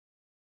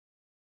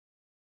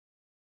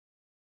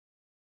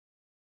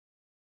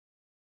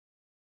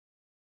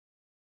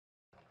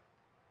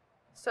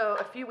So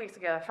a few weeks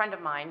ago, a friend of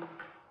mine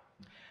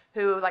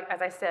who, like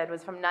as I said,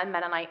 was from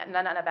non-Mennonite,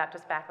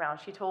 non-Anabaptist background,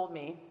 she told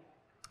me,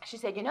 she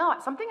said, you know,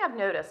 something I've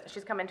noticed,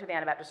 she's come into the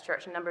Anabaptist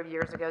church a number of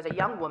years ago as a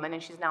young woman,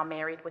 and she's now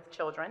married with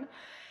children.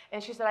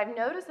 And she said, I've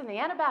noticed in the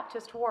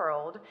Anabaptist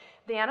world,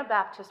 the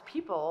Anabaptist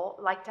people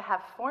like to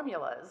have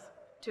formulas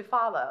to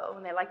follow,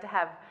 and they like to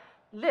have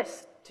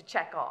lists to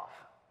check off.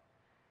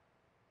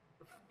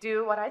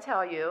 Do what I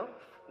tell you,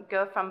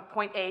 go from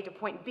point A to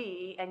point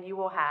B, and you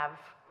will have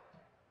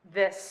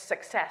this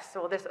success,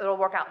 so it'll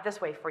work out this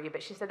way for you.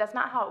 But she said, that's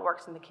not how it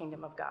works in the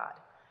kingdom of God.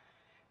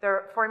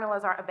 Their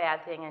formulas aren't a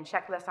bad thing, and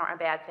checklists aren't a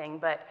bad thing,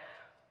 but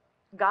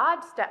God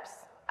steps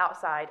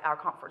outside our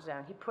comfort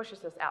zone. He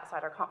pushes us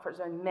outside our comfort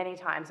zone many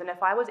times. And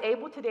if I was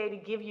able today to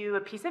give you a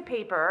piece of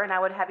paper, and I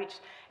would have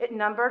it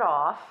numbered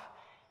off,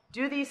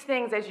 do these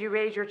things as you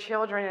raise your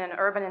children in an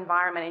urban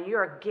environment, and you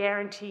are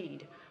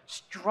guaranteed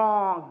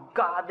strong,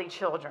 godly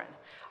children.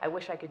 I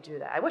wish I could do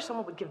that. I wish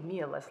someone would give me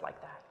a list like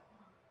that.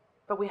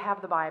 But we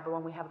have the Bible,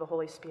 and we have the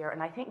Holy Spirit,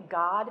 and I think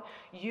God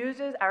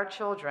uses our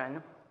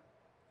children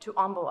to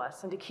humble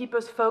us and to keep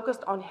us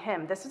focused on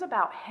Him. This is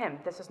about Him.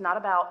 This is not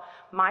about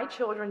my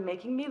children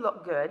making me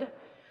look good.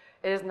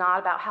 It is not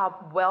about how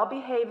well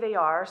behaved they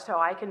are so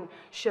I can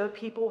show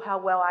people how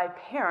well I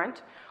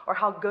parent or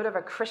how good of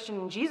a Christian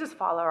and Jesus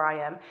follower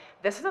I am.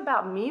 This is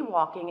about me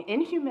walking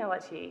in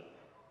humility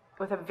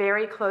with a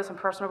very close and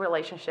personal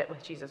relationship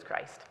with Jesus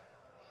Christ.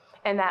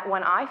 And that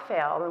when I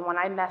fail and when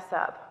I mess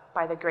up,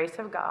 by the grace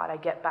of God, I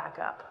get back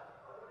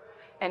up.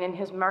 And in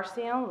His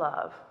mercy and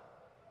love,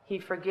 He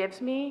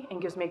forgives me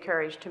and gives me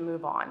courage to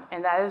move on.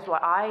 And that is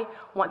what I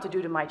want to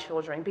do to my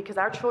children, because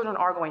our children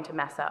are going to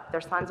mess up.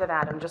 They're sons of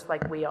Adam, just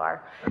like we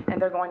are.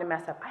 And they're going to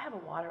mess up. I have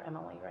a water,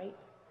 Emily, right?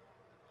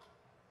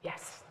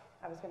 Yes.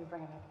 I was going to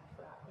bring it up. I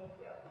forgot. Thank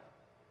you.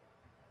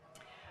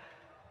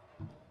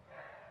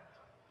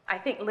 I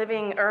think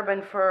living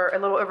urban for a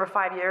little over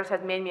 5 years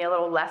has made me a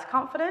little less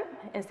confident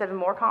instead of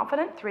more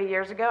confident. 3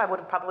 years ago, I would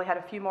have probably had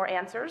a few more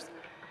answers.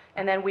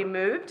 And then we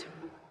moved.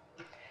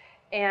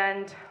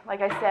 And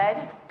like I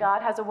said,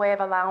 God has a way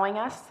of allowing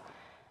us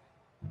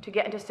to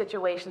get into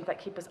situations that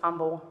keep us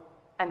humble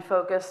and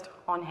focused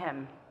on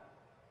Him.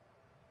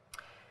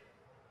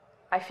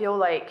 I feel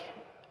like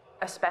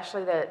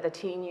especially the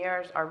teen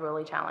years are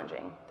really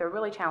challenging. They're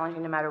really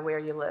challenging no matter where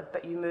you live,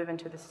 but you move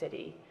into the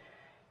city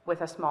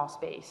with a small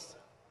space,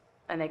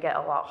 and they get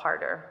a lot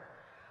harder.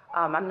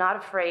 I'm not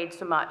afraid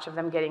so much of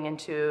them getting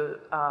into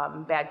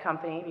bad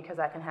company, because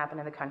that can happen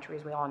in the country,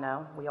 as we all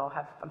know. We all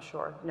have, I'm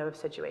sure, know of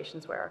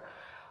situations where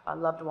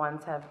loved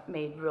ones have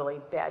made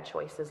really bad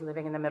choices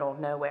living in the middle of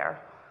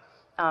nowhere.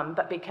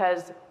 But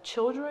because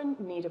children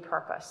need a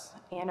purpose,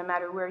 and no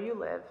matter where you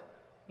live,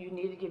 you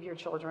need to give your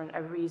children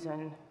a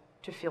reason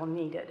to feel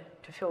needed,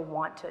 to feel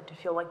wanted, to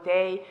feel like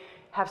they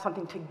have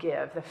something to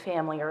give the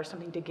family or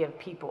something to give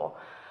people.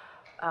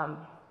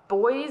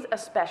 Boys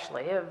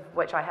especially, of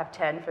which I have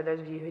 10, for those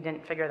of you who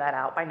didn't figure that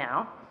out by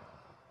now,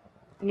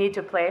 need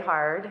to play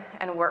hard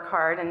and work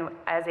hard, and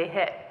as they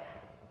hit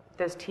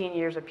those teen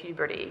years of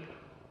puberty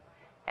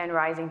and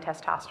rising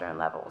testosterone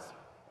levels.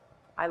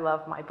 I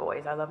love my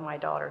boys. I love my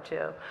daughter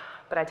too.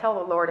 But I tell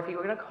the Lord, if you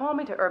were going to call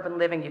me to urban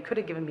living, you could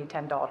have given me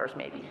 $10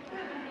 maybe.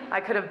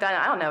 I could have done,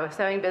 I don't know,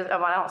 sewing business.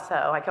 Well, I don't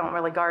sew. I don't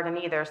really garden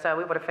either, so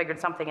we would have figured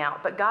something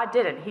out. But God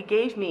didn't. He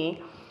gave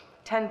me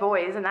 10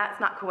 boys, and that's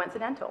not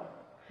coincidental.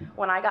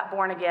 When I got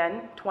born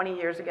again 20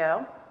 years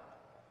ago,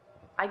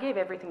 I gave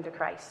everything to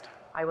Christ.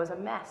 I was a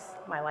mess.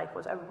 My life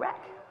was a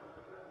wreck.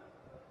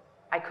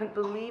 I couldn't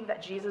believe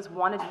that Jesus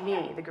wanted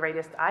me, the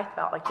greatest, I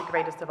felt like the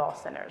greatest of all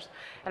sinners.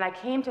 And I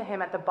came to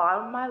Him at the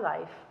bottom of my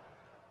life,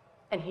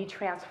 and He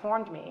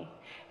transformed me.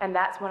 And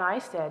that's when I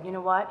said, you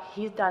know what?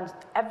 He's done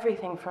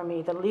everything for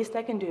me. The least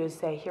I can do is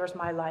say, here's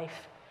my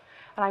life,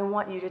 and I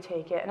want you to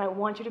take it, and I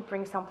want you to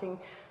bring something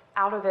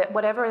out of it,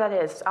 whatever that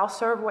is. I'll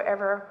serve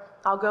wherever,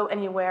 I'll go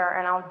anywhere,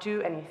 and I'll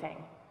do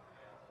anything.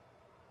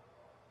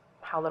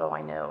 How little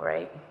I know,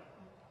 right?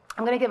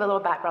 I'm going to give a little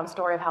background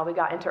story of how we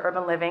got into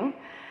urban living.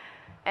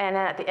 And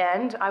then at the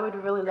end, I would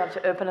really love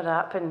to open it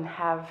up and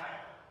have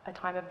a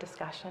time of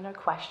discussion or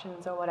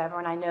questions or whatever.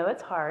 And I know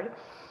it's hard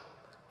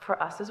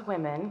for us as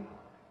women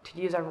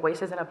to use our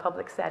voices in a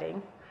public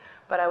setting,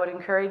 but I would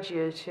encourage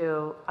you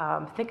to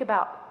think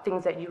about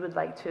things that you would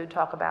like to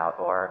talk about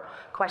or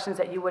questions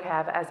that you would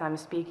have as I'm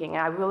speaking.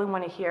 And I really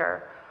want to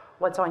hear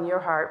what's on your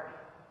heart.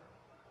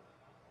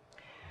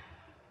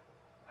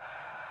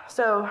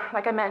 So,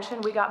 like I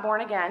mentioned, we got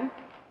born again.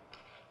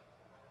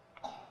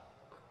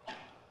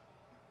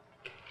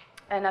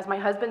 And as my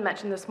husband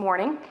mentioned this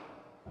morning,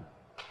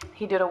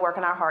 he did a work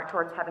in our heart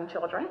towards having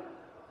children.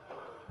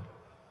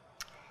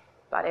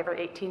 About every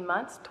 18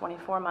 months,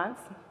 24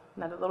 months,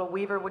 another little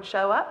weaver would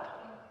show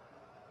up,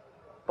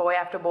 boy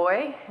after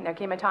boy. And there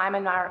came a time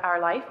in our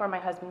life where my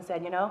husband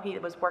said, you know, he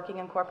was working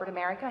in corporate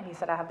America, and he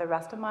said, I have the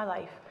rest of my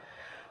life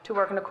to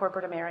work in a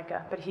corporate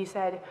America. But he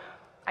said,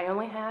 I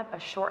only have a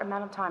short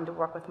amount of time to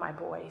work with my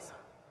boys.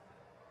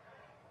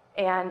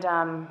 And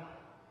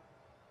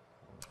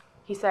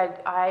he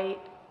said,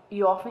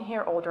 you often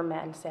hear older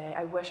men say,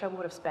 I wish I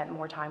would have spent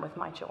more time with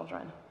my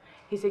children.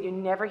 He said, you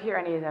never hear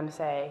any of them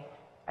say,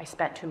 I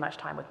spent too much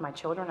time with my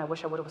children. I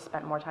wish I would have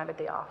spent more time at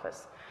the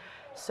office.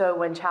 So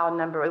when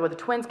the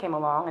twins came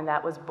along, and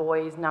that was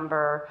boys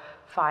number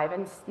 4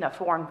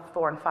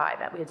 and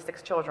 5. We had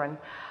 6 children.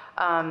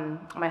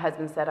 My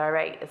husband said, all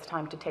right, it's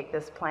time to take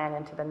this plan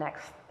into the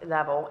next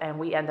level. And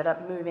we ended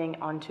up moving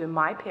onto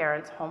my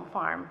parents' home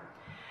farm.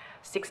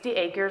 60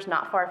 acres,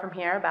 not far from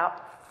here,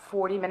 about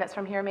 40 minutes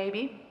from here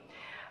maybe.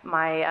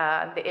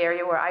 The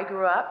area where I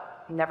grew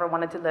up, never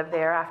wanted to live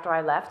there after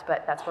I left,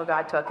 but that's where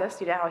God took us.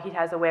 You know how he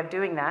has a way of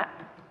doing that.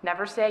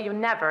 Never say you'll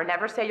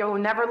never say you'll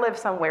never live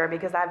somewhere,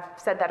 because I've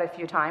said that a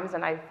few times,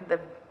 and I've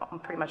lived on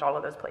pretty much all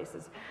of those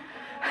places.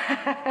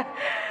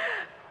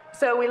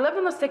 So we lived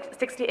on the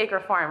 60-acre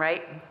farm,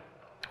 right?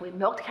 We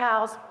milked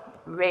cows,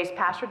 raised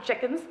pastured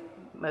chickens,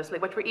 mostly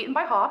which were eaten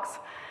by hawks.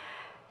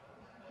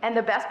 And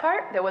the best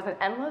part, there was an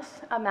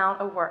endless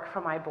amount of work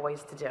for my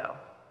boys to do.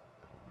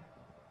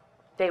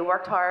 They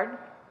worked hard,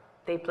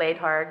 they played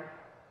hard,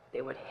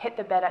 they would hit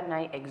the bed at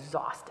night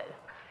exhausted.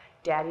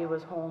 Daddy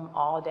was home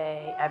all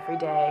day, every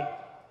day.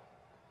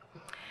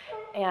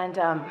 And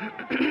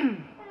I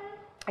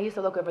used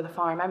to look over the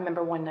farm. I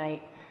remember one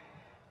night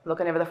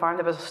looking over the farm,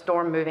 there was a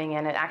storm moving,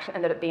 and it actually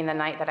ended up being the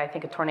night that I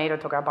think a tornado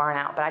took our barn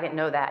out, but I didn't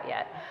know that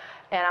yet.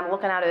 And I'm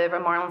looking out over,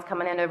 Marlon's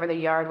coming in over the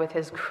yard with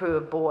his crew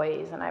of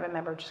boys, and I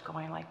remember just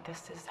going like,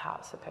 this is how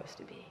it's supposed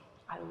to be.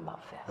 I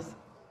love this.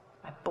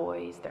 My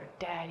boys, their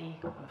daddy,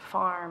 on the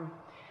farm.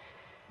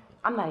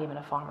 I'm not even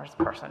a farmer's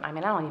person. I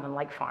mean, I don't even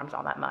like farms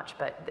all that much,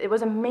 but it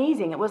was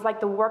amazing. It was like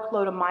the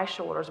workload on my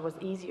shoulders was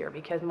easier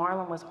because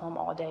Marlon was home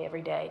all day,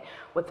 every day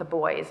with the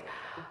boys.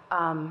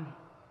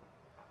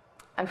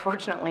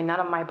 Unfortunately, none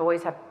of my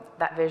boys have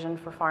that vision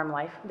for farm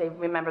life. They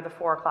remember the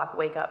 4 o'clock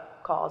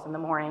wake-up calls in the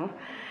morning.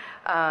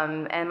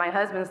 And my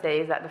husband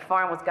says that the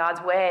farm was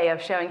God's way of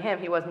showing him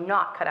he was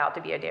not cut out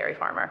to be a dairy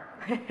farmer.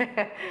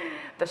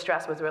 The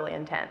stress was really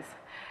intense.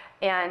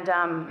 And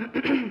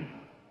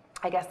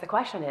I guess the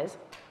question is,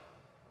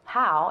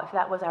 how, if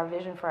that was our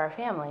vision for our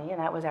family and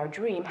that was our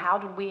dream, how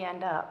did we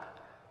end up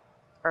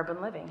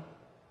urban living?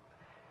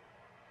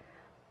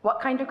 What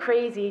kind of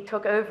crazy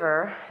took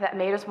over that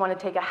made us want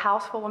to take a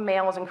house full of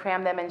males and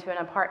cram them into an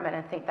apartment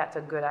and think that's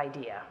a good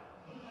idea?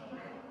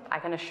 I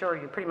can assure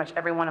you, pretty much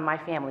everyone in my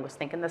family was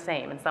thinking the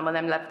same, and some of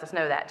them let us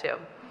know that too.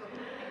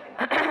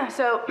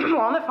 So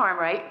we're on the farm,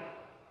 right?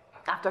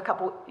 After a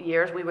couple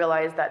years, we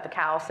realized that the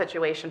cow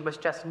situation was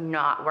just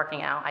not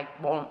working out. I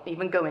won't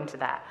even go into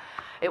that.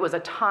 It was a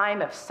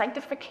time of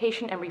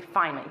sanctification and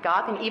refinement.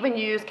 God can even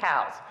use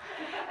cows,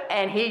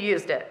 and he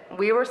used it.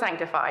 We were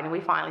sanctified, and we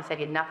finally said,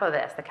 enough of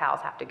this, the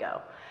cows have to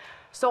go.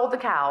 Sold the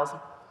cows,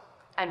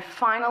 and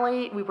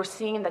finally we were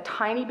seeing the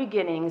tiny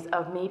beginnings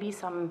of maybe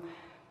some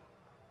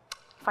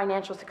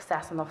financial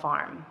success on the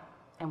farm.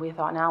 And we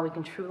thought, now we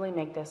can truly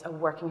make this a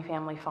working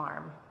family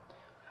farm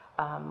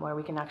where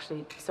we can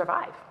actually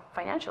survive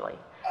financially.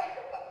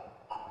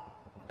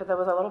 But there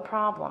was a little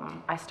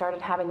problem. I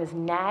started having this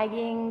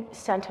nagging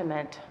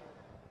sentiment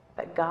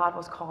that God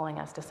was calling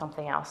us to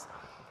something else.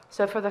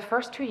 So for the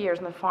first 2 years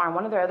on the farm,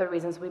 one of the other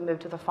reasons we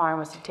moved to the farm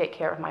was to take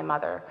care of my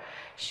mother.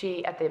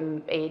 She, at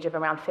the age of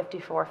around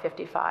 54,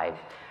 55,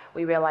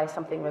 we realized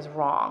something was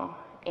wrong.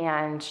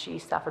 And she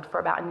suffered for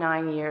about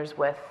 9 years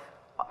with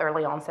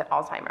early onset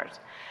Alzheimer's.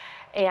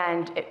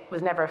 And it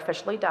was never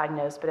officially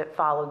diagnosed, but it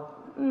followed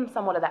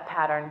somewhat of that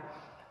pattern.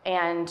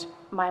 And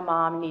my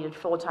mom needed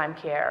full-time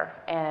care,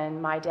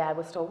 and my dad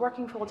was still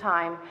working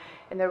full-time,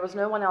 and there was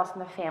no one else in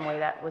the family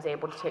that was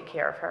able to take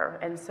care of her.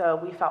 And so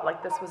we felt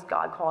like this was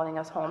God calling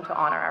us home to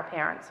honor our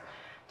parents,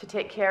 to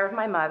take care of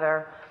my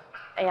mother,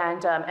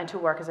 and to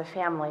work as a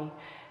family.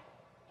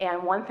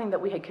 And one thing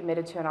that we had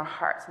committed to in our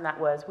hearts, and that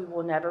was, we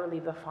will never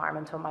leave the farm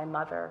until my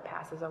mother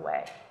passes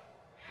away.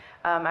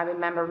 I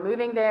remember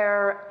moving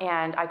there,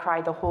 and I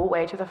cried the whole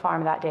way to the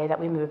farm that day that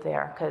we moved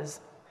there, because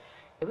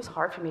it was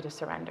hard for me to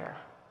surrender.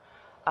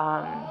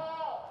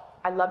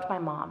 I loved my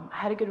mom. I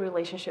had a good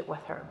relationship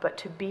with her, but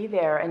to be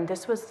there, and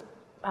this was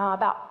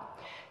about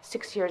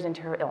 6 years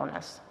into her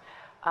illness,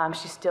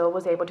 she still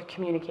was able to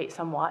communicate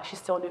somewhat. She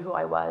still knew who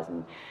I was,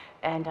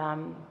 and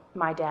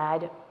my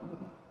dad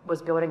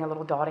was building a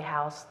little doggy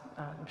house,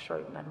 I'm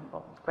sure my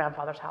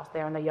grandfather's house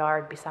there in the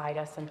yard beside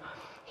us, and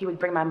he would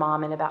bring my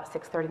mom in about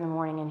 6:30 in the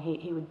morning, and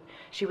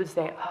she would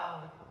say,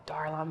 "Oh,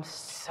 Darla, I'm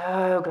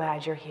so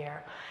glad you're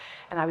here."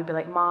 And I would be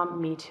like, "Mom,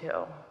 me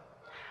too."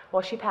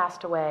 Well, she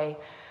passed away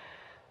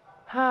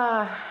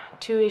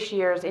 2.5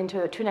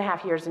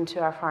 years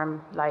into our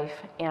farm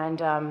life,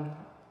 and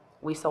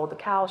we sold the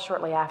cows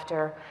shortly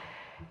after,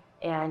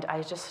 and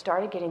I just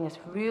started getting this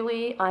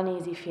really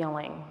uneasy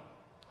feeling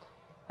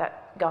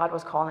that God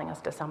was calling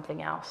us to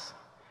something else.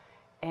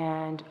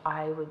 And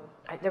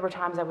there were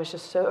times I was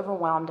just so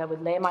overwhelmed, I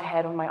would lay my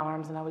head on my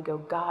arms and I would go,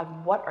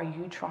 "God, what are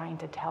you trying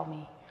to tell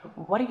me?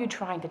 What are you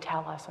trying to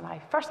tell us? And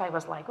first I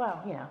was like,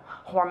 well,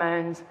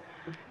 hormones,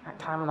 that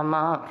time of the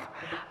month.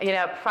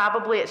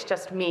 Probably it's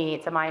just me,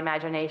 it's in my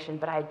imagination,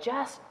 but I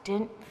just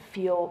didn't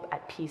feel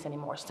at peace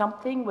anymore.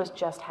 Something was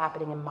just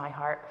happening in my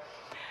heart.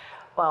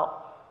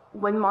 Well,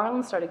 when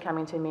Marlon started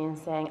coming to me and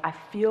saying, I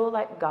feel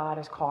like God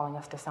is calling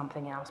us to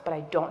something else, but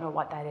I don't know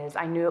what that is.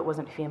 I knew it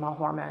wasn't female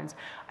hormones.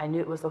 I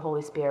knew it was the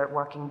Holy Spirit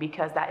working,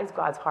 because that is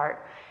God's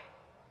heart,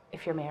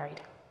 if you're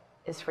married,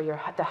 is for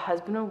the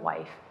husband and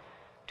wife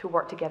to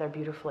work together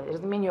beautifully. It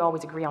doesn't mean you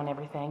always agree on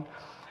everything,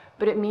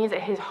 but it means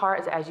that his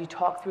heart is, as you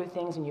talk through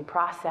things and you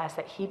process,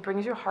 that he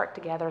brings your heart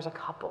together as a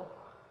couple.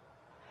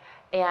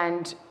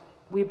 And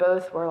we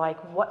both were like,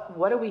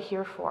 what are we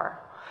here for?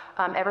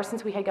 Ever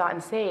since we had gotten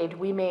saved,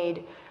 we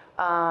made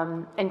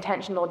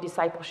intentional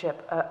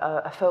discipleship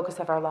a focus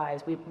of our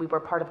lives. We were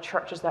part of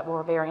churches that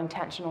were very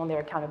intentional in their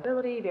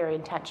accountability, very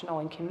intentional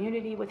in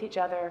community with each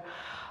other.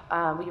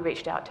 We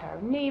reached out to our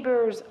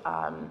neighbors.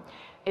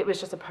 It was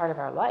just a part of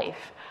our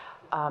life.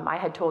 I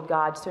had told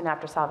God soon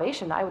after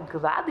salvation that I would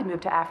gladly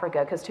move to Africa,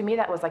 because to me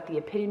that was like the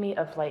epitome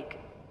of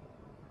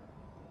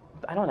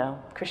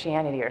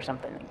Christianity or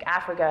something, like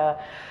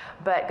Africa.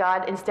 But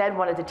God instead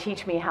wanted to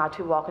teach me how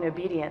to walk in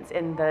obedience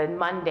in the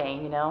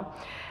mundane,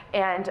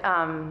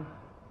 And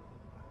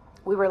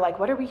we were like,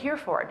 what are we here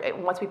for?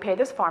 Once we pay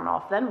this farm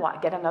off, then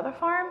what? Get another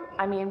farm?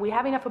 I mean, we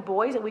have enough of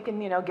boys that we can,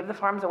 give the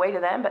farms away to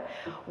them, but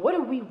what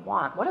do we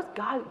want?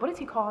 What is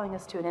he calling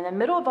us to? And in the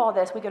middle of all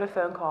this, we get a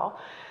phone call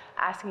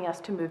asking us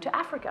to move to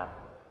Africa.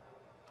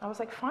 I was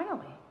like,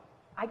 finally,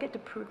 I get to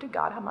prove to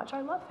God how much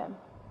I love him.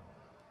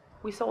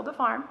 We sold the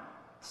farm,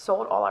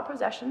 sold all our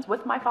possessions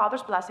with my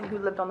father's blessing, who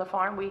lived on the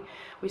farm.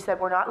 We said,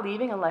 we're not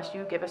leaving unless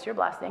you give us your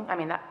blessing. I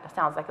mean, that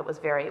sounds like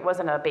it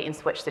wasn't a bait and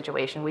switch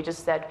situation. We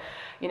just said,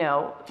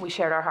 we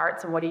shared our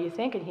hearts, and what do you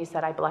think? And he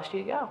said, I bless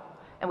you to go.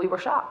 And we were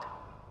shocked.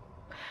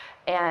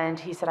 And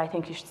he said, I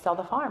think you should sell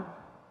the farm.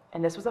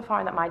 And this was a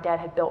farm that my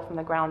dad had built from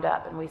the ground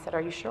up. And we said,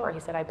 are you sure?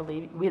 He said, I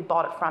believe. We had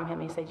bought it from him.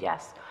 He said,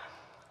 yes.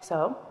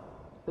 So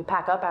we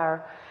pack up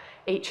our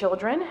 8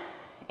 children,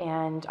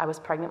 and I was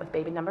pregnant with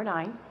baby number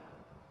 9.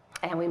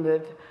 And we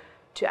moved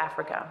to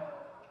Africa.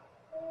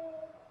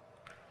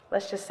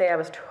 Let's just say I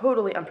was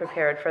totally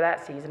unprepared for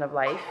that season of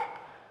life.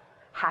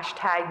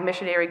 #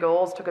 missionary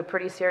goals took a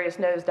pretty serious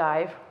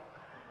nosedive.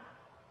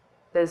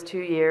 Those 2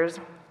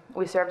 years,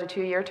 we served a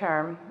 2-year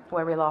term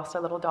where we lost a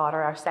little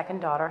daughter, our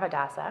second daughter,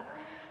 Hadassah,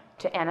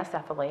 to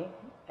anencephaly,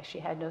 as she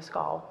had no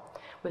skull.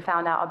 We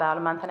found out about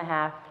a month and a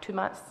half, 2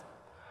 months,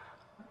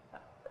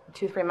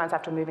 2-3 months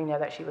after moving there,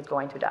 that she was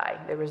going to die.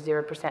 There was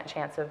 0%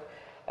 chance of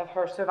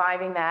her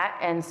surviving that.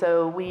 And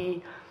so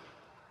we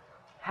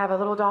have a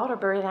little daughter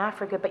buried in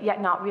Africa, but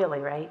yet not really,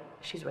 right?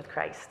 She's with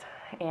Christ,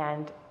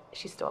 and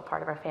she's still a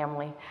part of our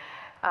family.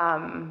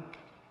 And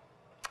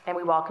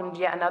we welcomed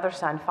yet another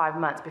son 5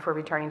 months before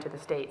returning to the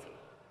States.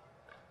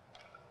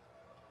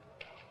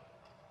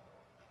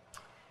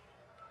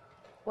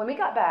 When we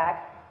got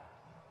back,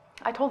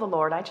 I told the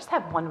Lord, I just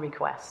have one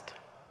request.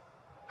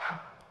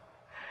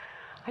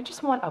 I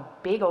just want a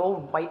big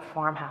old white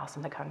farmhouse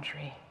in the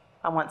country.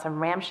 I want some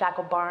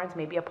ramshackle barns,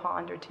 maybe a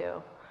pond or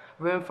 2,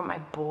 room for my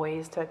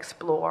boys to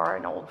explore,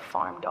 an old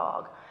farm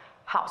dog,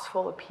 house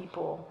full of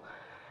people.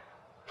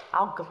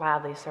 I'll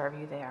gladly serve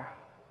you there.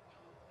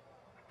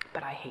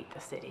 But I hate the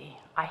city.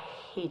 I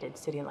hated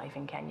city life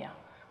in Kenya.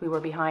 We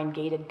were behind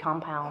gated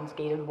compounds,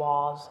 gated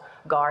walls,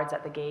 guards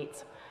at the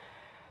gates.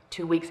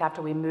 2 weeks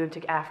after we moved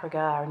to Africa,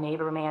 our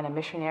neighbor man, a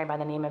missionary by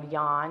the name of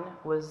Jan,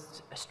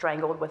 was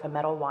strangled with a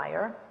metal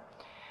wire.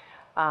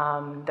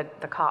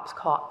 The cops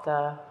caught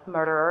the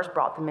murderers,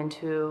 brought them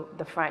into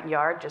the front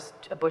yard, just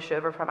a bush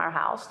over from our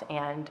house,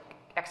 and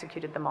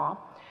executed them all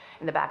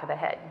in the back of the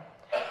head.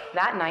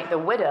 That night, the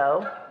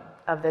widow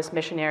of this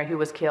missionary who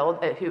was killed,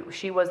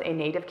 she was a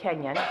native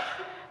Kenyan.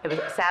 It was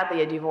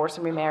sadly a divorce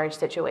and remarriage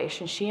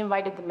situation. She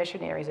invited the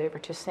missionaries over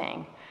to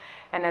sing.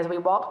 And as we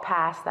walked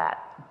past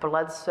that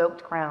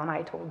blood-soaked ground,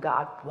 I told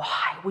God,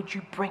 why would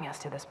you bring us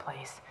to this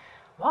place?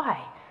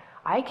 Why?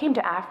 I came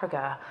to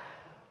Africa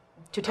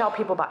to tell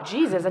people about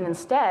Jesus, and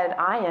instead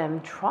I am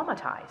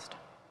traumatized.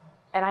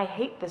 And I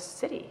hate this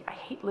city. I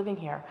hate living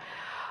here.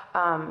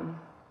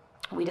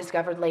 We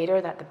discovered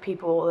later that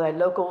the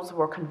locals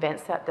were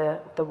convinced that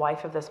the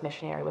wife of this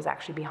missionary was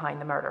actually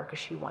behind the murder because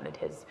she wanted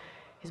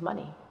his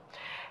money.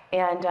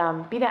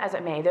 And be that as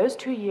it may, those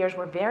 2 years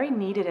were very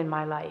needed in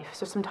my life.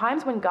 So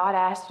sometimes when God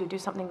asks you to do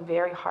something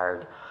very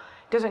hard,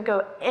 it doesn't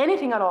go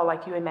anything at all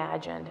like you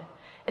imagined,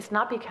 it's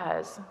not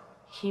because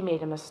he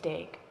made a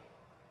mistake,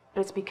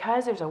 but it's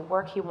because there's a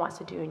work he wants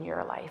to do in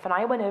your life. And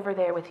I went over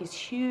there with these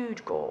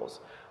huge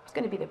goals. I was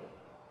going to be the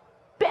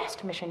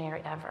best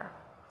missionary ever.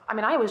 I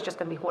mean, I was just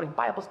going to be holding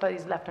Bible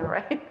studies left and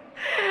right.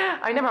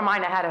 I never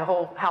mind, I had a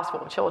whole house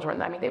full of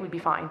children. I mean, they would be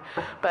fine.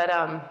 But,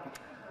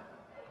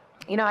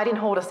 I didn't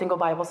hold a single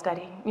Bible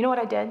study. You know what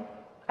I did?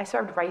 I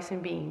served rice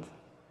and beans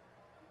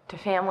to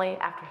family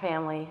after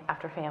family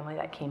after family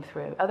that came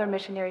through. Other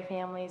missionary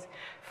families,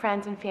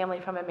 friends and family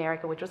from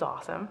America, which was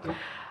awesome.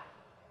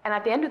 And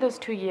at the end of those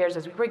 2 years,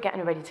 as we were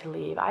getting ready to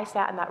leave, I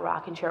sat in that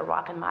rocking chair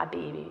rocking my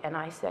baby, and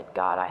I said,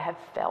 God, I have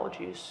failed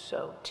you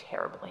so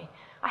terribly.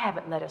 I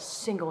haven't led a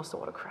single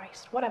soul to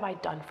Christ. What have I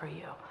done for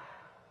you?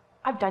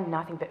 I've done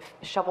nothing but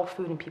shovel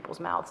food in people's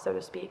mouths, so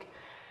to speak.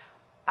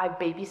 I've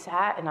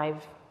babysat,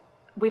 and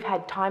we've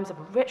had times of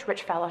rich,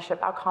 rich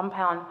fellowship. Our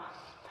compound,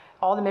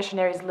 all the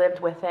missionaries lived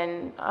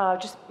within,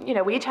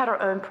 we each had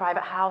our own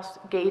private house,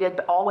 gated,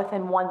 but all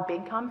within one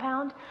big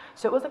compound.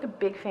 So it was like a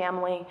big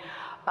family.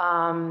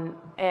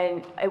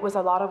 And it was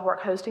a lot of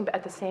work hosting, but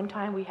at the same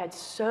time, we had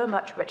so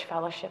much rich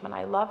fellowship, and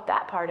I loved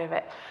that part of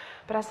it.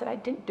 But I said, I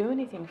didn't do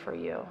anything for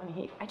you.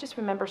 And I just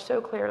remember so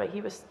clearly,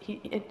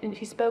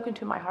 he spoke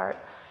into my heart.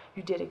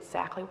 You did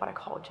exactly what I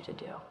called you to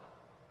do.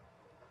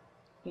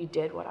 You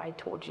did what I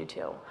told you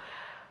to.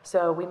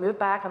 So we moved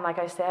back, and like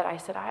I said,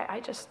 I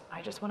just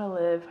want to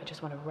live. I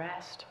just want to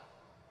rest,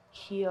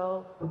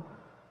 heal,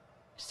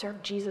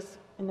 serve Jesus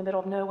in the middle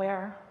of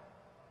nowhere,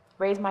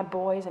 raise my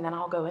boys, and then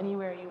I'll go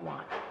anywhere you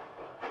want.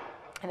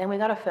 And then we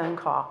got a phone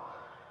call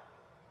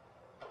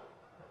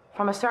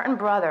from a certain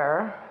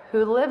brother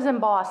who lives in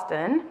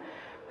Boston,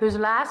 whose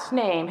last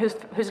name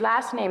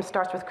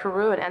starts with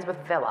Carew and ends with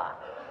Villa.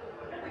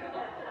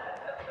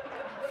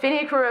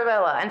 Finney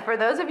Carew-Villa. And for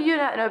those of you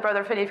that know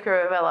Brother Finney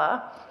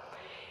Carew-Villa,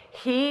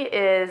 he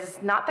is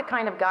not the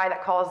kind of guy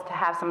that calls to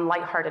have some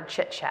lighthearted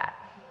chit-chat.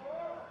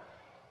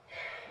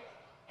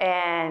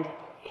 And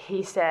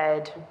he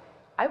said,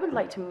 I would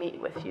like to meet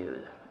with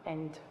you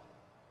and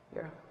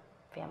your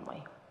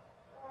family.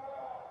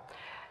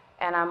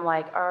 And I'm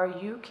like, are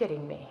you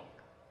kidding me?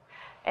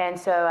 And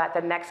so at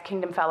the next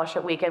Kingdom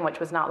Fellowship weekend,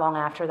 which was not long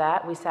after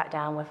that, we sat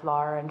down with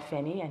Laura and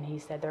Finney, and he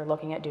said they're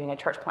looking at doing a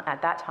church plant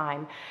at that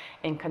time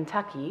in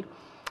Kentucky.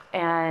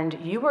 And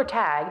you were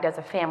tagged as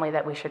a family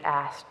that we should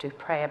ask to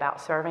pray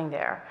about serving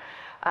there.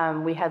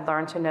 We had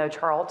learned to know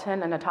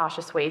Charlton and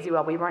Natasha Swayze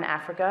while we were in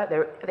Africa.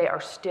 They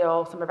are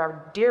still some of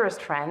our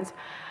dearest friends,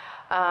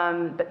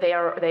 but they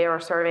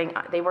were serving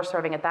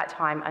at that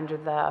time under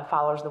the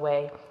Followers of the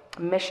Way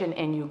mission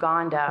in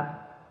Uganda.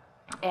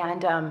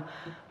 And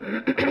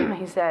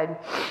he said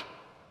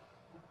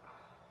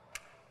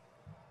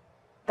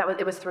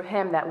it was through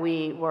him that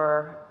we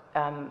were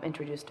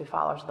introduced to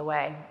Followers of the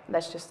Way.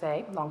 Let's just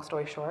say, long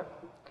story short,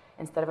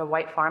 instead of a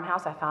white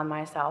farmhouse, I found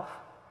myself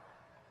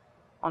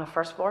on a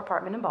first-floor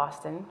apartment in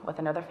Boston with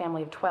another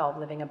family of 12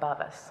 living above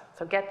us.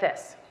 So get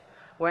this.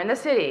 We're in the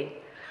city.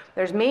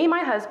 There's me,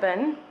 my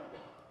husband,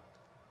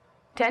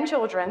 10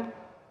 children.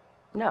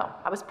 No,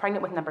 I was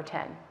pregnant with number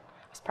 10. I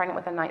was pregnant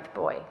with a 9th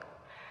boy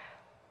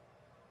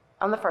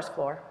on the first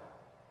floor.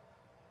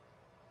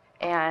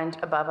 And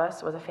above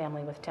us was a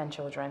family with 10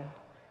 children.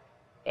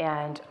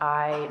 And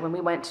when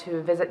we went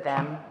to visit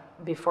them,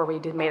 before we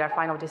made our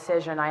final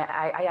decision,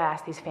 I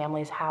asked these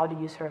families, how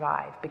do you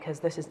survive? Because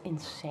this is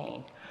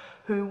insane.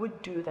 Who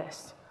would do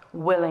this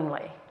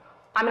willingly?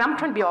 I mean, I'm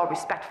trying to be all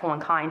respectful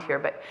and kind here,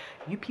 but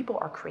you people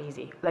are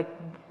crazy. Like,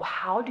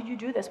 how do you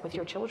do this with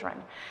your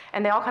children?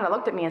 And they all kind of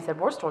looked at me and said,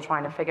 we're still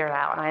trying to figure it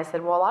out. And I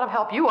said, well, a lot of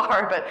help you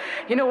are, but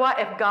you know what?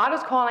 If God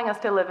is calling us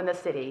to live in the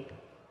city,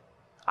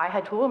 I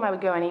had told him I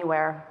would go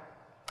anywhere.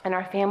 And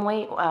our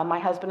family, my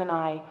husband and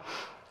I,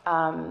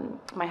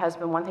 my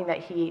husband, one thing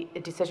a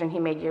decision he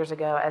made years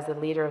ago as the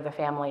leader of the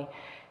family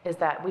is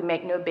that we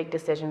make no big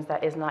decisions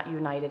that is not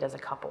united as a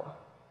couple.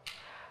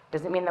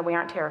 Doesn't mean that we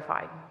aren't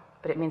terrified,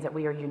 but it means that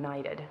we are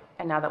united.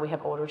 And now that we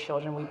have older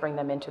children, we bring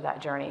them into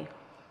that journey,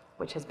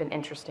 which has been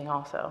interesting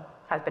also.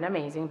 Has been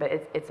amazing, but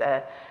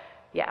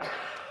yeah.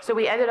 So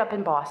we ended up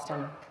in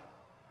Boston.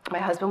 My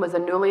husband was a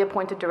newly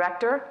appointed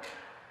director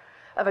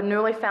of a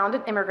newly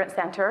founded immigrant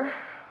center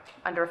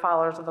under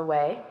Followers of the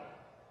Way.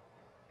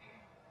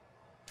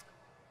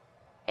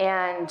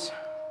 And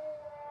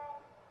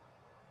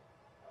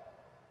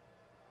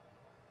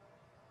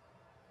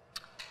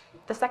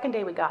the second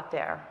day we got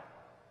there,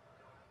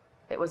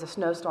 it was a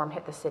snowstorm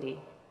hit the city.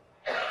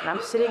 And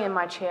I'm sitting in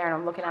my chair and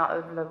I'm looking out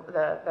over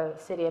the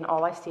city, and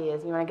all I see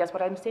is, you want to guess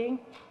what I'm seeing?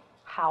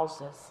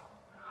 Houses.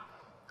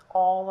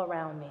 All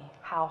around me,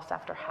 house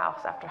after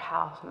house after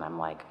house. And I'm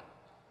like,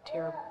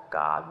 dear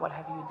God, what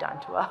have you done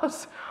to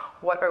us?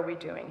 What are we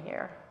doing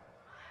here?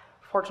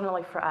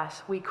 Fortunately for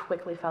us, we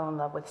quickly fell in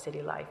love with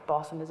city life.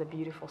 Boston is a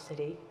beautiful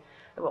city.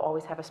 It will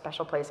always have a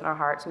special place in our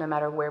hearts, no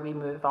matter where we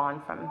move on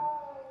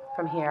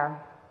from here.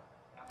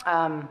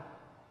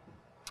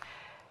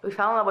 We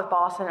fell in love with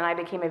Boston, and I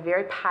became a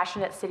very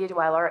passionate city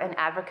dweller and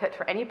advocate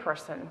for any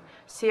person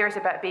serious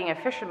about being a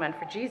fisherman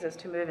for Jesus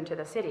to move into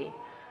the city,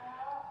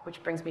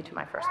 which brings me to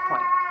my first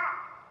point.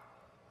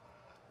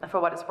 And for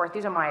what it's worth,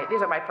 these are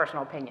my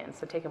personal opinions,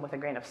 so take them with a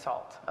grain of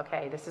salt,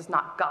 okay? This is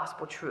not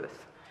gospel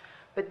truth.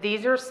 But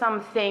these are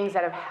some things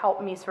that have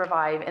helped me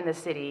survive in the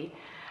city.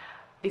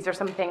 These are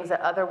some things that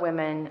other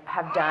women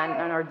have done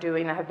and are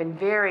doing that have been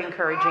very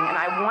encouraging. And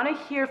I want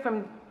to hear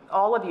from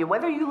all of you,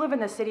 whether you live in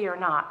the city or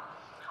not.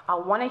 I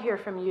want to hear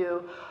from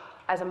you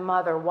as a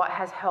mother what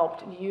has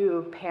helped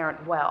you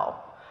parent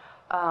well.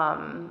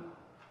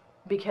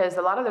 Because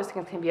a lot of those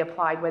things can be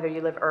applied whether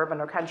you live urban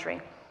or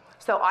country.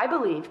 So I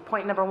believe,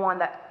 point number one,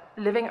 that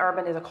living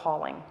urban is a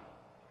calling.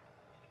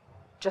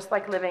 Just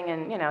like living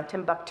in,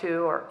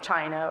 Timbuktu or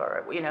China,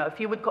 or, if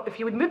you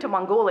would move to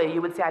Mongolia,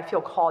 you would say, I feel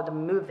called to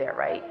move there,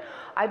 right?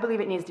 I believe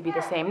it needs to be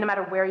the same. No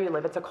matter where you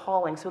live, it's a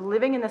calling. So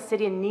living in the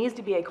city needs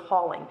to be a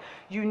calling.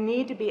 You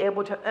need to be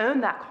able to own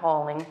that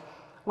calling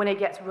when it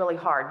gets really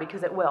hard,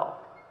 because it will.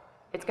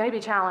 It's going to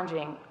be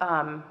challenging.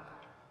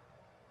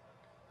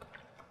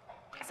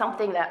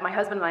 Something that my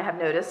husband and I have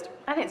noticed,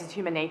 I think it's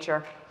human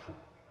nature,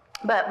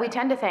 but we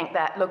tend to think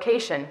that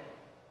location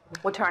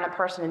will turn a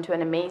person into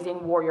an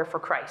amazing warrior for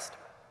Christ.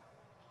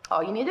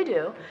 All you need to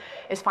do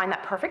is find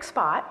that perfect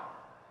spot,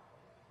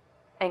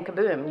 and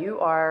kaboom, you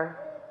are,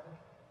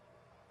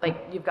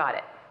 you've got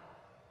it.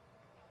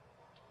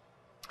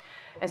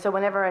 And so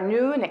whenever a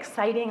new and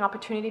exciting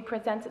opportunity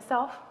presents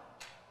itself,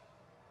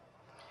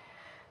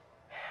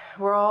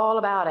 we're all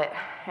about it.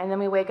 And then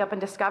we wake up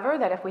and discover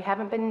that if we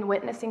haven't been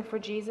witnessing for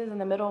Jesus in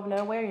the middle of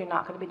nowhere, you're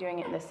not going to be doing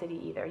it in the city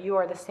either. You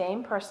are the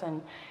same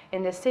person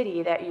in the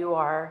city that you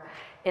are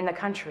in the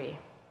country.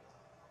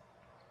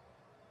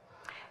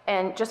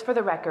 And just for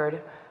the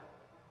record,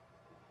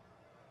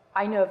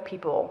 I know of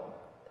people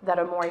that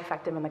are more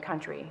effective in the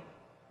country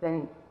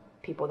than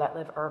people that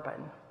live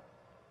urban.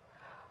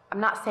 I'm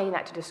not saying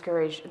that to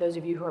discourage those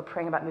of you who are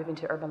praying about moving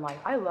to urban life.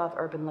 I love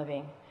urban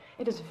living.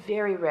 It is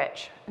very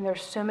rich, and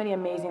there's so many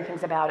amazing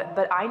things about it.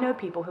 But I know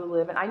people who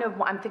live, and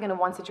I'm thinking of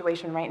one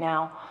situation right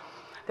now.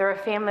 They're a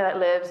family that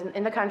lives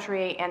in the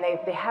country, and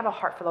they have a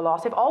heart for the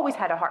lost. They've always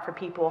had a heart for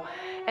people.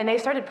 And they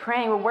started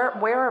praying, well,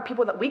 where are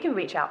people that we can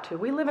reach out to?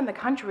 We live in the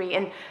country,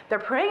 and they're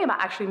praying about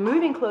actually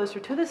moving closer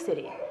to the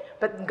city.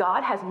 But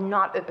God has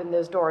not opened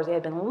those doors. They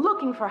had been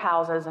looking for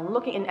houses and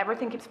looking, and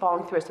everything keeps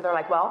falling through. So they're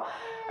like, well,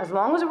 as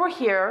long as we're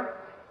here,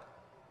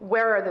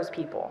 where are those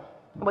people?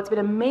 What's been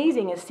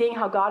amazing is seeing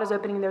how God is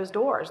opening those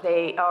doors.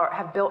 They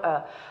have built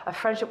a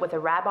friendship with a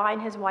rabbi and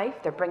his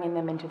wife. They're bringing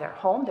them into their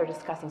home. They're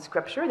discussing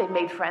scripture. They've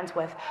made friends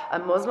with a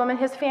Muslim and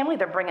his family.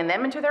 They're bringing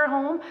them into their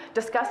home,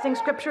 discussing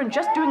scripture, and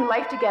just doing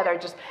life together.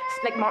 Just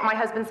like my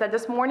husband said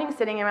this morning,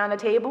 sitting around the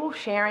table,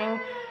 sharing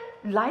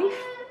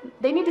life.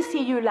 They need to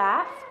see you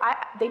laugh.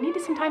 They need to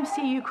sometimes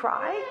see you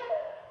cry.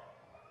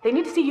 They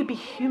need to see you be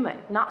human,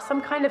 not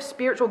some kind of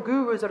spiritual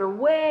gurus that are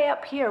way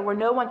up here where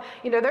no one,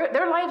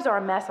 their lives are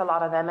a mess, a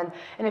lot of them.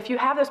 And if you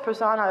have this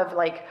persona of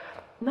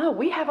no,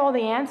 we have all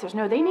the answers.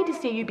 No, they need to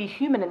see you be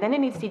human, and then they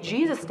need to see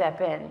Jesus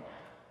step in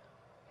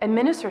and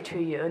minister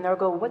to you. And they'll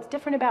go, what's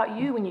different about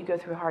you when you go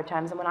through hard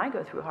times and when I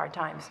go through hard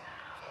times?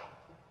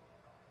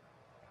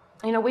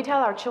 We tell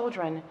our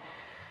children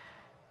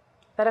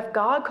that if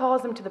God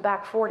calls them to the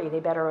back 40,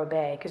 they better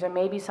obey, because there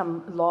may be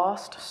some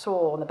lost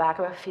soul in the back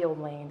of a field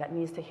lane that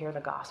needs to hear the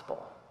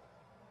gospel.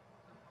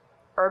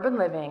 Urban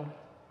living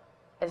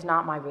is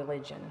not my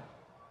religion.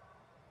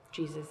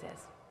 Jesus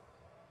is.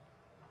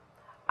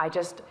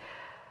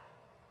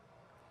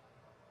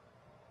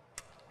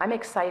 I'm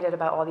excited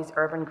about all these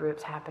urban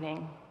groups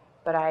happening,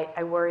 but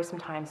I worry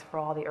sometimes for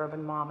all the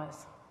urban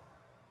mamas,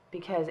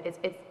 because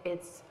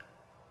it's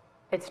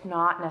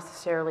not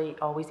necessarily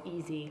always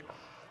easy.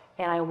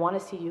 And I want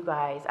to see you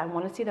guys, I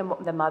want to see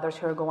the mothers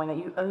who are going, that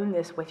you own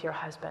this with your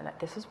husband, that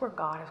this is where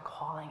God is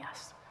calling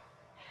us.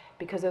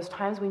 Because those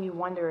times when you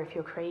wonder if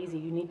you're crazy,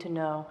 you need to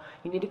know,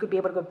 you need to be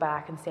able to go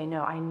back and say,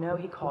 no, I know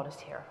he called us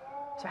here.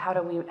 So how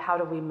do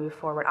we move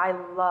forward? I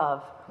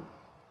love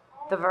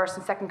the verse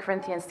in 2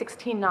 Corinthians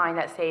 16:9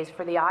 that says,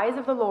 for the eyes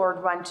of the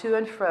Lord run to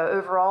and fro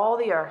over all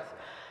the earth,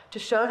 to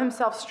show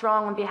himself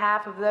strong on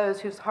behalf of those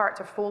whose hearts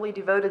are fully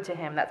devoted to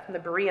him. That's from the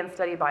Berean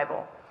Study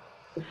Bible.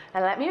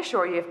 And let me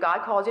assure you, if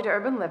God calls you to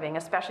urban living,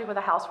 especially with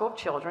a house full of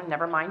children,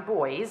 never mind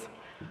boys,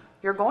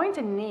 you're going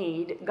to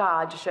need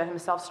God to show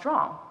himself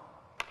strong.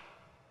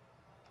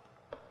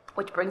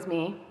 Which brings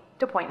me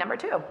to point number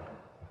 2.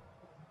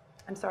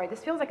 I'm sorry,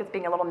 this feels like it's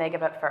being a little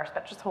negative at first,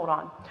 but just hold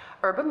on.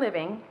 Urban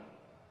living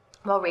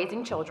while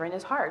raising children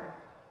is hard.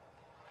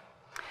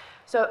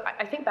 So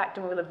I think back to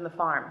when we lived on the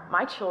farm.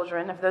 My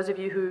children, if those of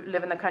you who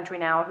live in the country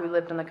now, who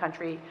lived in the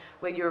country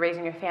when you were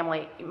raising your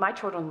family, my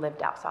children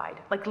lived outside.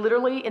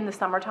 Literally in the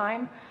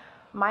summertime,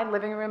 my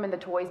living room and the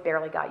toys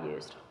barely got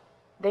used.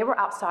 They were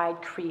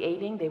outside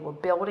creating, they were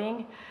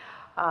building.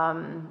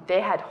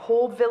 They had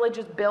whole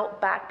villages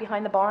built back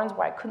behind the barns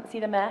where I couldn't see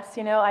the mess.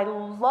 I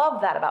love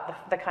that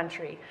about the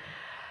country.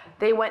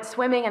 They went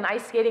swimming and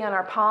ice skating on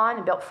our pond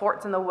and built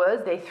forts in the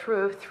woods. They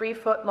threw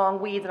 3-foot-long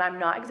weeds, and I'm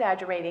not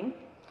exaggerating,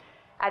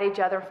 at each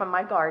other from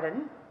my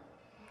garden.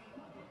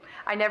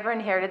 I never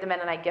inherited the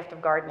Mennonite gift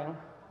of gardening.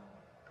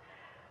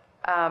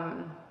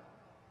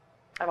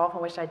 I've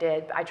often wished I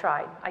did. I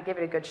tried. I gave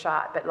it a good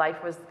shot, but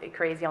life was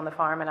crazy on the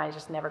farm, and I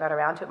just never got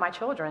around to it. My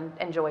children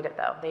enjoyed it,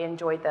 though. They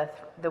enjoyed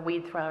the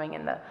weed throwing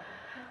and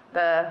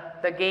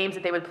the games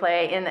that they would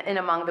play in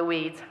among the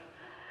weeds.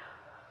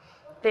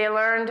 They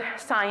learned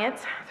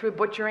science through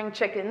butchering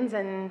chickens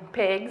and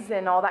pigs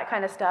and all that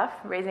kind of stuff,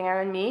 raising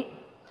our own meat.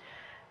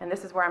 And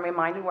this is where I'm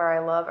reminded why I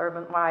love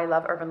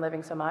urban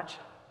living so much.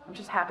 I'm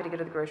just happy to go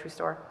to the grocery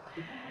store.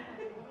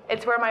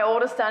 It's where my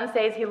oldest son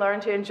says he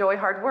learned to enjoy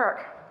hard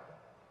work.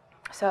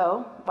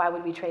 So why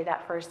would we trade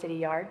that for a city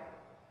yard?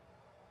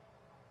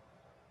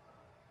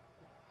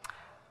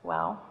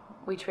 Well,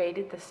 we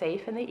traded the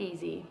safe and the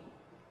easy,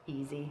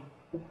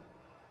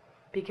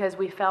 because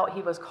we felt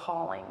he was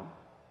calling.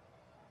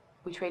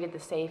 We traded the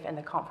safe and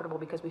the comfortable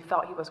because we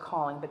felt he was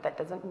calling, but that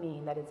doesn't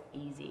mean that it's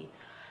easy.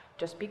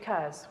 Just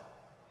because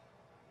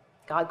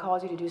God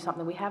calls you to do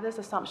something, we have this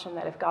assumption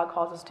that if God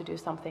calls us to do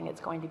something,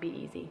 it's going to be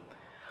easy.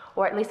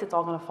 Or at least it's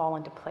all going to fall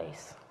into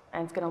place,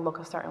 and it's going to look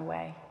a certain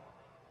way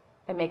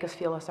and make us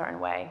feel a certain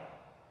way.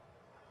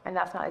 And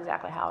that's not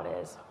exactly how it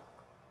is.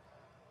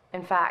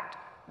 In fact,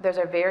 there's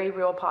a very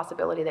real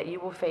possibility that you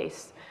will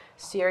face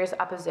serious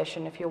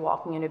opposition if you're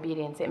walking in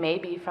obedience. It may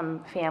be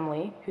from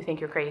family who think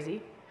you're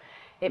crazy.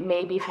 It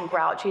may be from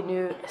grouchy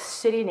new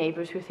city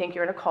neighbors who think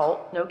you're in a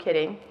cult. No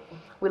kidding.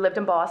 We lived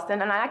in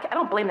Boston, and I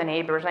don't blame the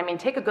neighbors. I mean,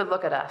 take a good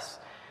look at us.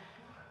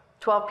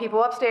 12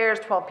 people upstairs,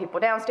 12 people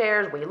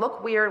downstairs. We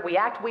look weird. We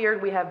act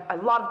weird. We have a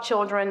lot of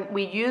children.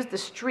 We used the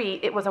street.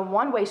 It was a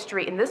one-way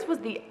street, and this was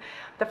the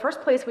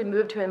first place we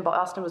moved to in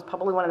Boston was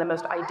probably one of the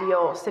most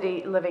ideal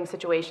city living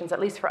situations, at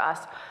least for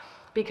us,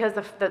 because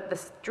the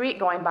street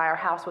going by our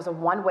house was a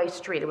one-way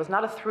street. It was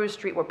not a through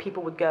street where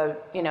people would go,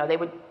 they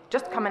would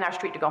just come in our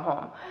street to go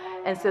home.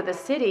 And so the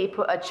city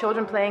put a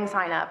children playing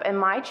sign up, and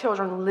my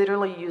children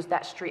literally used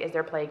that street as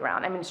their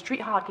playground. I mean,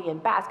 street hockey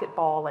and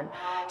basketball and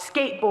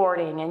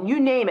skateboarding and you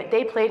name it,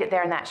 they played it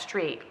there in that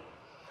street,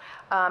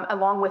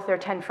 along with their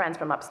 10 friends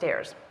from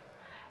upstairs.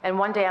 And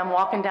one day I'm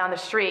walking down the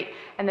street,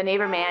 and the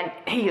neighbor man,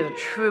 he is a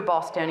true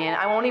Bostonian.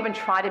 I won't even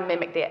try to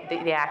mimic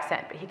the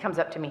accent, but he comes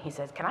up to me, he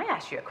says, "Can I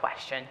ask you a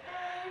question?"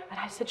 And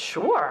I said,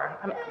 "Sure."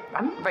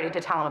 I'm ready to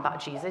tell him about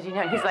Jesus,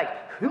 And he's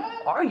like, "Who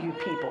are you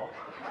people?"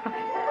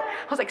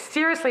 I was like,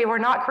 "Seriously, we're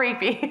not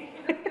creepy."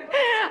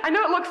 I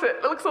know it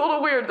looks a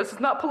little weird. This is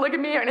not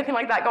polygamy or anything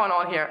like that going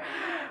on here.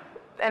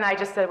 And I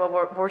just said,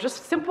 "Well, we're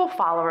just simple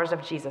followers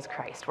of Jesus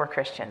Christ. We're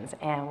Christians,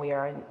 and we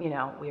are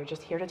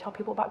just here to tell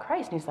people about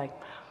Christ." And he's like,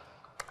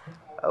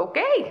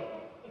 "Okay."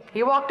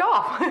 He walked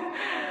off.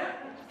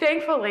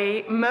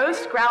 Thankfully,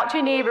 most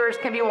grouchy neighbors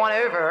can be won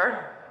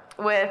over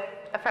with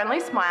a friendly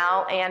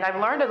smile, and I've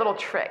learned a little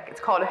trick. It's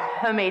called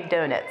homemade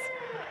donuts,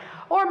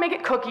 or make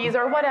it cookies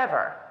or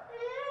whatever.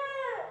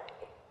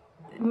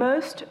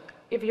 Most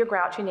of your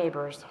grouchy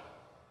neighbors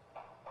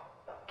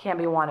can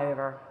be won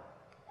over.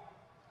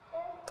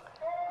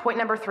 Point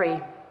number 3,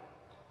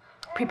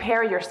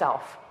 prepare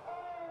yourself.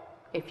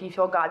 If you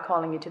feel God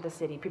calling you to the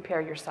city,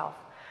 prepare yourself,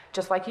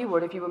 just like you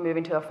would if you were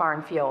moving to a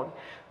foreign field.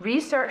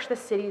 Research the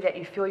city that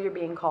you feel you're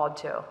being called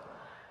to.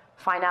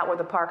 Find out where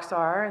the parks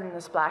are and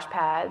the splash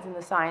pads and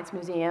the science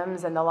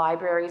museums and the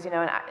libraries,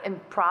 And in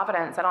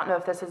Providence, I don't know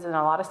if this is in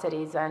a lot of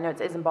cities, I know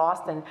it is in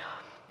Boston,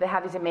 they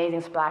have these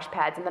amazing splash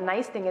pads. And the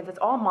nice thing is it's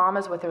all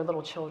mamas with their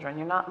little children.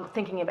 You're not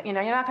thinking about, you're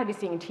not going to be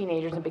seeing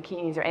teenagers in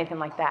bikinis or anything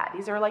like that.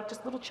 These are like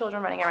just little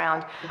children running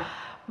around.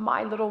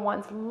 My little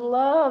ones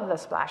love the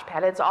splash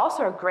pad. It's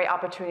also a great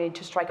opportunity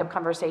to strike up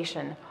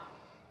conversation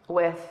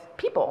with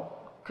people,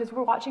 because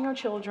we're watching our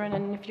children,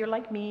 and if you're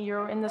like me,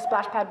 you're in the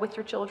splash pad with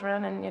your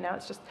children, and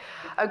it's just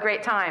a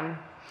great time.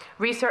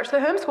 Research the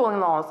homeschooling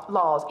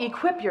laws.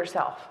 Equip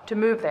yourself to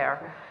move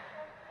there.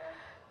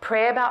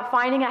 Pray about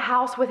finding a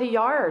house with a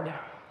yard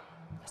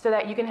so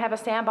that you can have a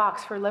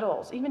sandbox for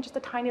littles, even just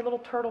a tiny little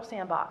turtle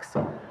sandbox.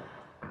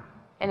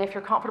 And if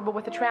you're comfortable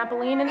with a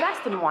trampoline,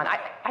 invest in one.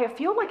 I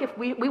feel like if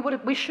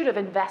we should have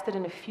invested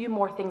in a few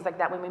more things like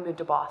that when we moved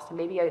to Boston.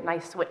 Maybe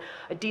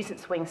a decent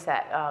swing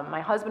set.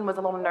 My husband was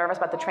a little nervous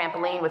about the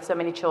trampoline with so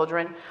many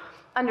children,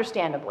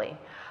 understandably.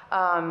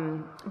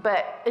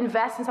 But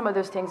invest in some of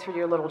those things for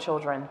your little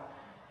children.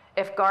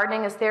 If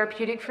gardening is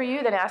therapeutic for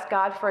you, then ask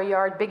God for a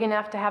yard big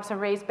enough to have some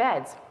raised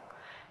beds.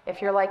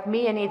 If you're like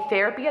me and need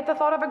therapy at the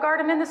thought of a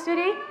garden in the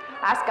city,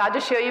 ask God to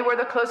show you where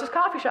the closest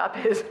coffee shop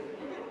is.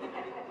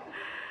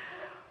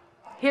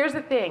 Here's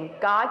the thing,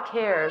 God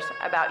cares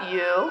about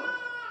you,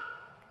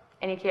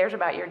 and he cares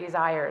about your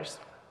desires.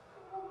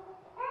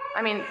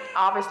 I mean,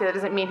 obviously that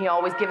doesn't mean he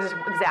always gives us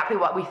exactly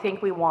what we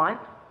think we want.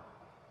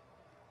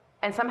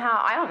 And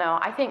somehow, I don't know,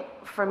 I think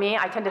for me,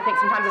 I tend to think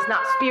sometimes it's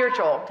not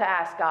spiritual to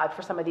ask God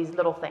for some of these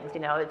little things,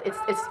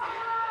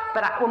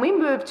 But when we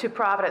moved to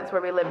Providence,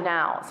 where we live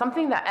now,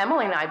 something that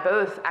Emily and I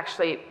both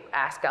actually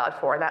asked God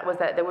for, that was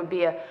that there would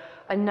be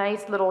a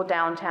nice little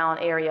downtown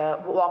area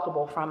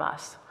walkable from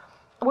us.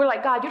 We're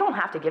like, God, you don't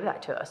have to give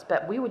that to us,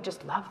 but we would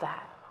just love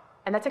that.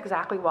 And that's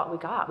exactly what we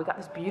got. We got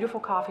this beautiful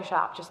coffee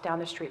shop just down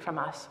the street from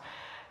us.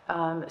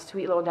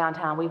 Sweet little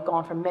downtown. We've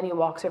gone for many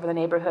walks over the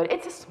neighborhood.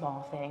 It's a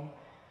small thing.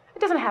 It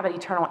doesn't have an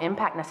eternal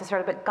impact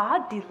necessarily, but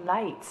God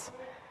delights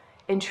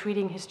in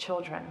treating his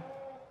children.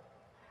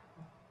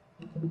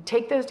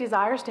 Take those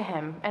desires to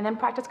him and then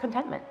practice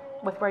contentment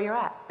with where you're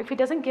at. If he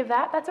doesn't give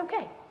that, that's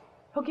okay.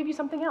 He'll give you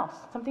something else,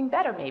 something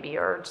better maybe,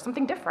 or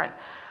something different.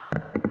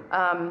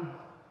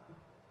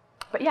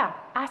 But yeah,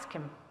 ask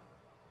him.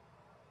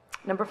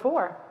 Number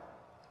 4,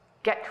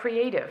 get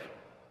creative.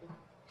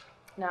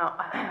 Now,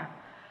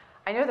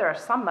 I know there are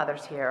some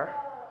mothers here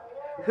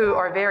who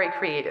are very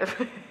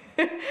creative.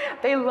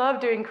 They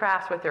love doing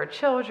crafts with their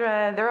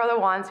children. They're the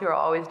ones who are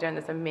always doing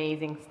this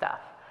amazing stuff.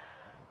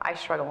 I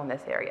struggle in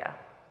this area.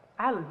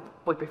 I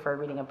would prefer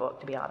reading a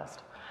book, to be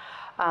honest.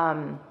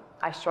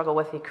 I struggle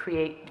with the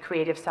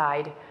creative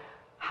side.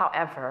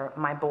 However,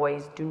 my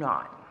boys do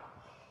not,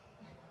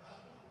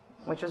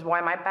 which is why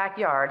my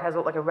backyard has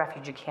looked like a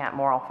refugee camp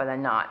more often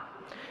than not.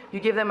 You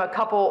give them a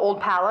couple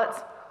old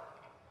pallets,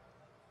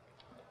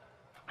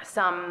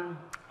 some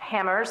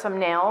hammers, some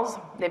nails.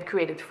 They've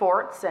created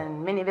forts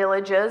and mini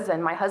villages,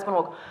 and my husband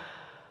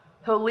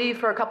he'll leave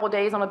for a couple of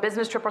days on a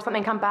business trip or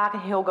something, come back,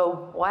 and he'll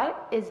go,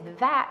 "What is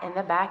that in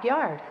the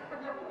backyard?"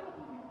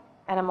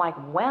 And I'm like,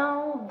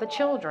 "Well, the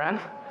children."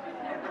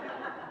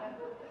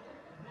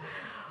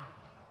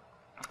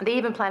 They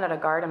even planted a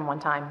garden one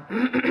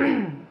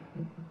time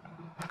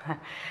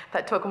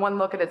that took one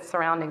look at its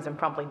surroundings and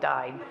promptly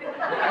died.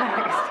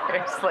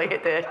 Seriously,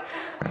 it did.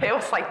 It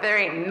was like, there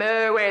ain't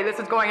no way this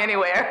is going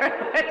anywhere.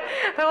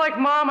 They're like,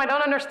 "Mom, I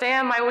don't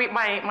understand.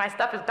 My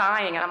stuff is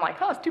dying." And I'm like,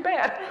 "Oh, it's too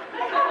bad."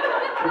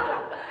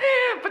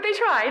 But they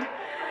tried.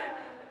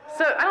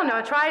 So I don't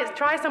know.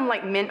 Try some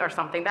like mint or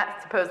something.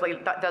 That supposedly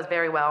does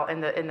very well in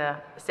the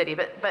city.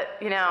 But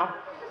you know,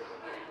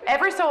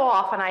 every so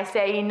often I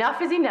say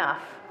enough is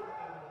enough.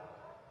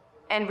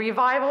 And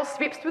revival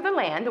sweeps through the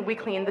land, and we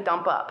clean the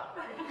dump up.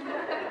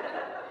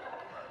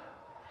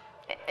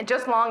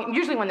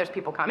 Usually when there's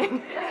people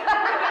coming.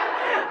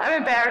 I'm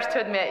embarrassed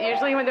to admit,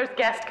 usually when there's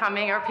guests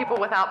coming or people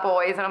without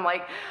boys, and I'm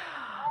like,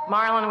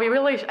 "Marlon,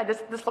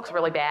 this looks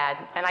really bad,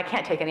 and I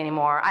can't take it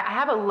anymore."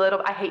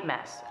 I hate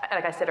mess.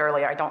 Like I said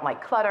earlier, I don't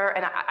like clutter,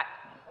 and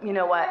you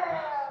know what?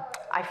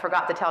 I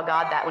forgot to tell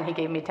God that when he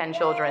gave me 10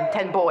 children,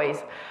 10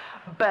 boys.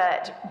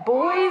 But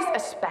boys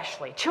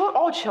especially,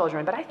 all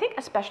children, but I think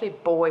especially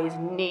boys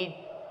need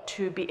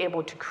to be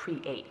able to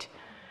create.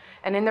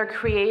 And in their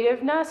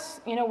creativeness,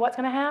 you know what's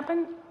going to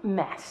happen?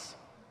 Mess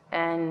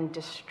and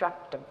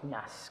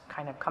destructiveness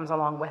kind of comes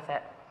along with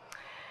it.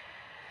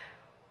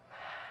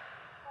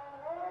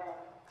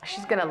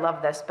 She's going to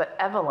love this, but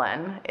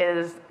Evelyn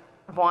is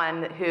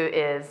one who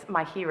is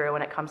my hero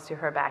when it comes to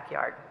her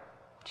backyard.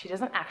 She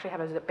doesn't actually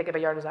have as big of a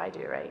yard as I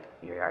do, right?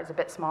 Your yard's a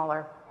bit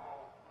smaller.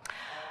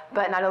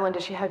 But not only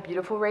does she have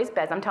beautiful raised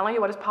beds, I'm telling you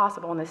what is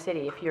possible in the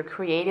city if you're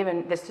creative,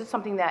 and this is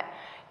something that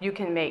you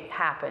can make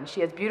happen. She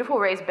has beautiful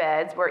raised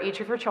beds where each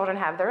of her children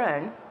have their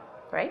own,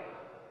 right?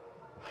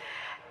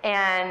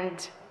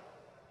 And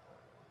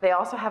they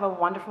also have a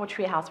wonderful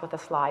treehouse with a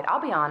slide.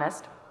 I'll be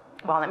honest.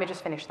 Well, let me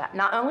just finish that.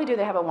 Not only do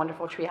they have a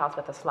wonderful treehouse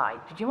with a slide,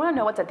 did you want to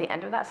know what's at the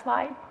end of that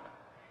slide?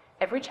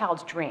 Every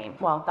child's dream.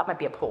 Well, that might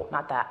be a pool,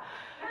 not that.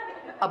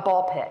 A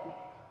ball pit.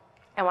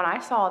 And when I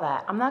saw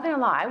that, I'm not going to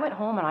lie, I went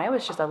home and I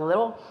was just a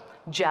little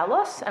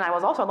jealous, and I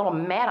was also a little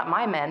mad at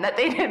my men that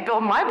they didn't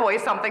build my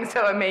boys something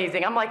so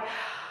amazing. I'm like,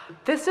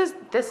 this is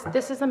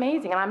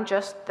amazing, and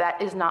that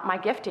is not my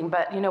gifting.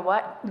 But you know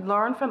what?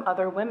 Learn from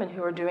other women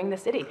who are doing the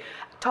city.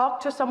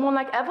 Talk to someone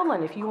like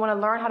Evelyn if you want to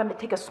learn how to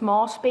take a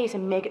small space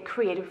and make it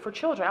creative for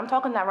children. I'm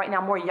talking that right now,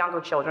 more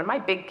younger children. My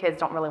big kids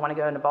don't really want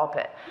to go in the ball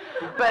pit.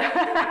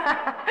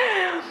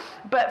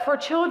 But for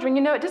children,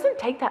 you know, it doesn't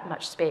take that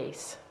much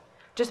space.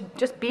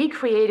 Just be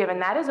creative, and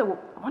that is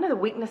one of the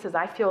weaknesses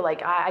I feel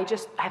like I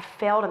just have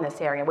failed in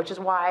this area, which is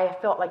why I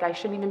felt like I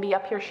shouldn't even be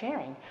up here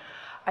sharing.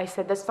 I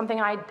said, that's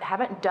something I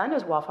haven't done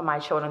as well for my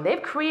children.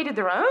 They've created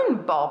their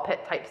own ball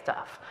pit type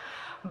stuff.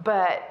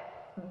 But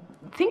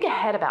think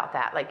ahead about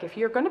that. Like if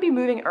you're going to be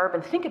moving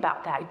urban, think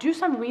about that. Do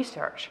some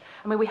research.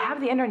 I mean, we have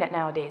the internet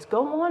nowadays.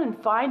 Go on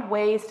and find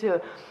ways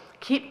to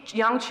keep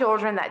young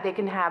children that they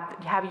can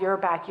have your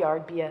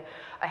backyard be a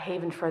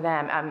haven for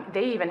them.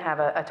 They even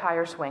have a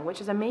tire swing, which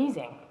is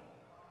amazing.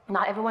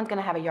 Not everyone's going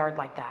to have a yard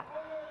like that.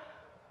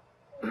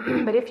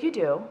 But if you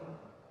do,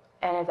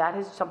 and if that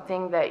is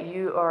something that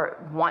you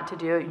want to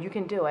do, you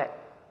can do it.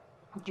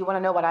 Do you want to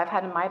know what I've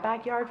had in my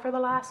backyard for the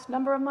last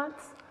number of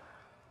months?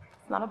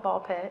 It's not a ball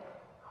pit,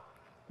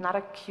 not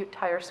a cute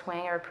tire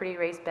swing or a pretty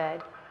raised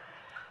bed.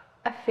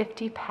 A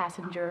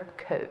 50-passenger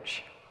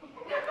coach.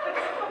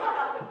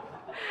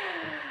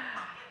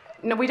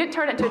 No, we didn't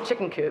turn it into a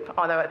chicken coop,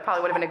 although it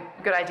probably would have been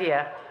a good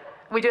idea.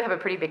 We do have a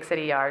pretty big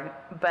city yard,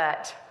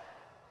 but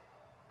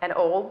an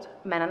old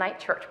Mennonite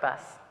church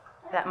bus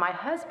that my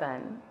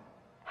husband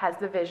has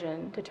the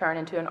vision to turn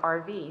into an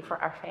RV for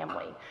our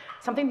family.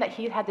 Something that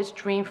he had this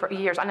dream for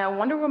years. And I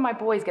wonder where my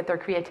boys get their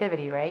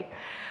creativity, right?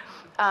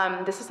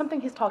 This is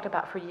something he's talked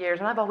about for years,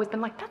 and I've always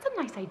been like, that's a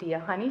nice idea,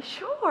 honey,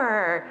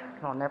 sure.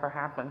 It'll never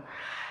happen.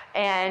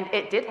 And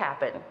it did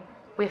happen.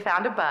 We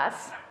found a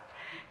bus,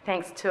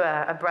 thanks to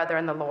a brother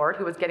in the Lord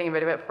who was getting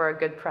rid of it for a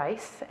good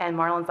price. And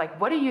Marlon's like,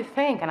 what do you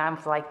think? And I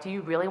was like, do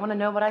you really want to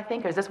know what I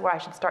think? Or is this where I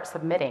should start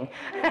submitting?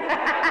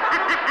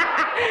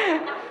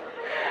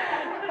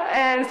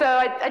 And so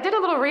I did a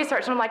little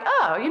research, and I'm like,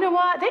 oh, you know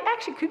what? They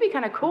actually could be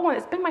kind of cool. And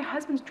it's been my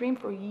husband's dream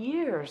for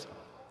years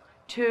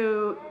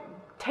to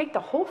take the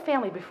whole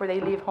family before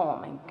they leave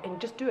home and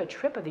just do a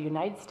trip of the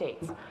United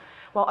States.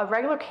 Well, a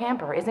regular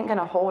camper isn't going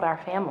to hold our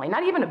family,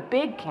 not even a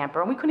big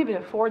camper, and we couldn't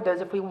even afford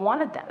those if we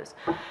wanted those.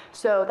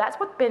 So that's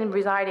what's been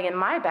residing in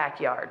my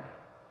backyard.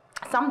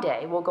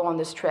 Someday we'll go on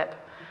this trip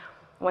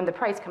when the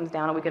price comes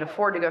down and we can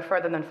afford to go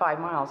further than 5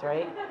 miles,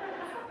 right?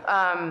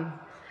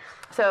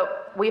 So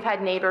we've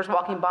had neighbors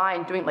walking by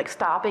and doing like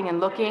stopping and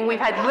looking. We've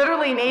had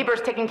literally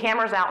neighbors taking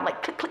cameras out and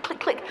like click, click, click,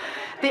 click.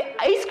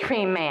 The ice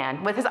cream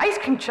man with his ice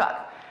cream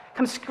truck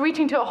comes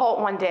screeching to a halt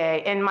one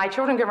day, and my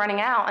children go running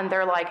out and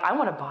they're like, I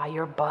want to buy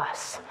your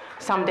bus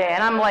someday.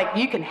 And I'm like,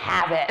 you can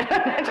have it.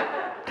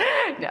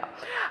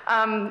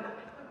 No.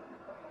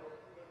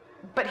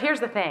 But here's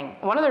the thing.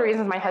 One of the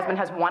reasons my husband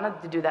has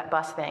wanted to do that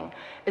bus thing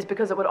is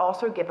because it would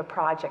also give a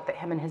project that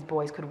him and his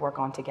boys could work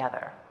on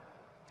together.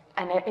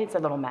 And it's a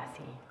little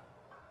messy.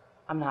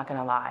 I'm not going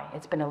to lie.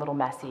 It's been a little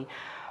messy.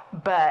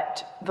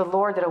 But the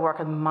Lord did a work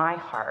in my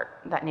heart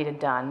that needed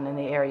done in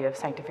the area of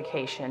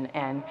sanctification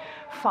and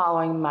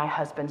following my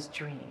husband's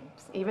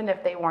dreams, even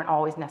if they weren't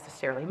always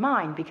necessarily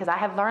mine, because I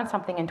have learned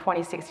something in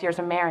 26 years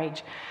of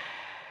marriage.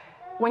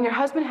 When your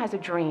husband has a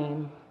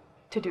dream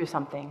to do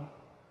something,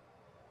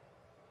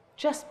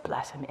 just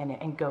bless him in it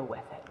and go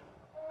with it.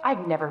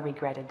 I've never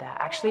regretted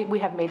that. Actually, we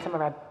have made some of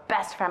our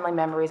best family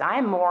memories. I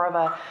am more of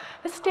a,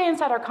 let's stay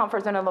inside our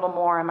comfort zone a little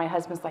more, and my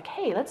husband's like,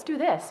 hey, let's do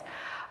this.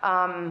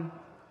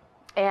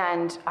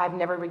 And I've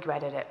never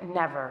regretted it,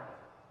 never.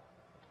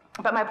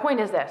 But my point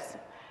is this.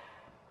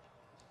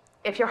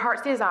 If your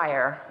heart's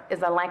desire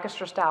is a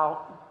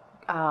Lancaster-style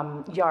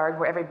yard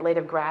where every blade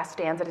of grass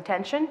stands at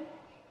attention,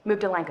 move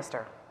to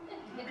Lancaster.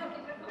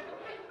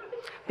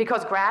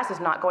 Because grass is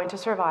not going to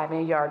survive in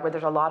a yard where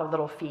there's a lot of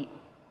little feet.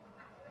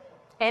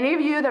 Any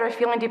of you that are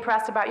feeling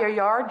depressed about your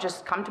yard,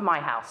 just come to my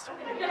house.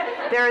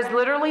 There is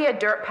literally a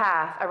dirt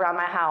path around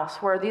my house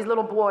where these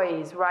little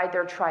boys ride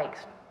their trikes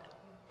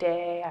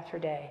day after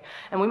day.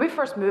 And when we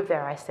first moved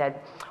there, I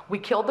said, we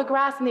killed the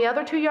grass in the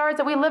other 2 yards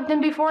that we lived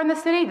in before in the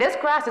city. This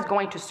grass is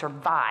going to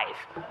survive.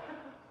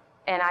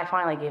 And I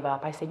finally gave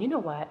up. I said, you know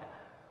what?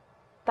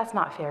 That's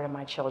not fair to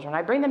my children.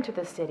 I bring them to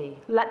the city.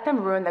 Let them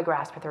ruin the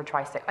grass with their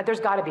tricycle.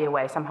 There's got to be a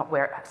way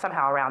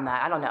somehow around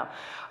that. I don't know.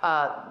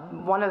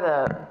 One of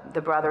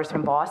the brothers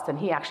from Boston,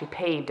 he actually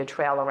paved a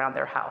trail around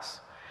their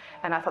house.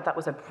 And I thought that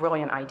was a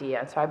brilliant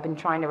idea. So I've been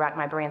trying to rack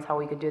my brains how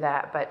we could do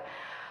that. But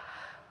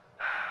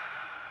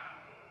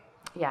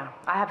yeah,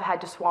 I have had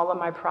to swallow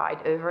my pride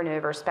over and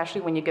over,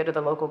 especially when you go to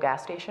the local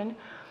gas station.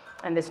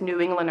 And this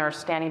New Englander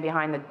standing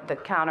behind the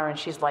counter, and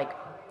she's like,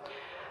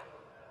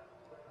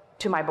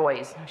 to my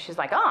boys, she's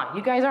like,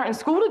 you guys aren't in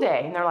school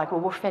today. And they're like, well,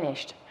 we're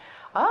finished.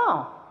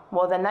 Oh,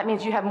 well, then that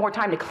means you have more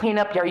time to clean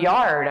up your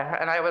yard.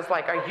 And I was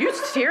like, are you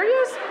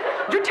serious?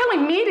 You're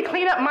telling me to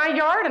clean up my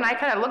yard? And I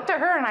kind of looked at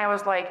her and I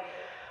was like,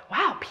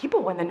 wow,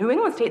 people in the New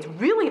England states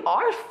really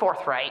are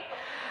forthright.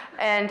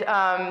 And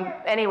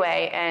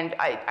anyway, and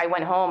I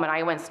went home and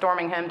I went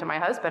storming home to my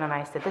husband and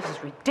I said, this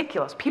is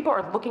ridiculous. People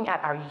are looking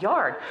at our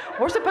yard.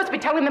 We're supposed to be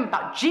telling them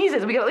about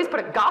Jesus. We could at least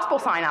put a gospel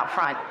sign out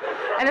front.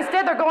 And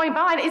instead they're going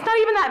by and it's not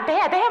even that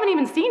bad. They haven't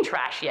even seen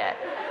trash yet,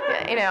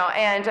 you know,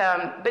 and,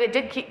 but it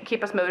did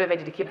keep us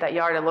motivated to keep that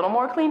yard a little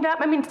more cleaned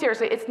up. I mean,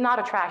 seriously, it's not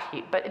a trash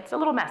heap, but it's a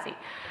little messy.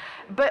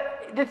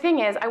 But the thing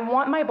is, I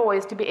want my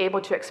boys to be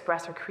able to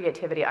express their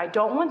creativity. I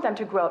don't want them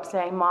to grow up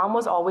saying, Mom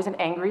was always an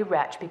angry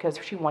wretch because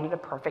she wanted a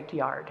perfect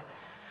yard.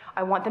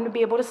 I want them to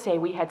be able to say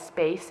we had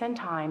space and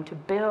time to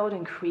build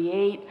and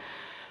create.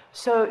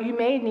 So you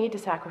may need to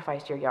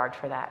sacrifice your yard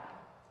for that,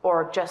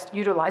 or just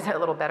utilize it a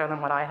little better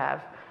than what I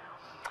have.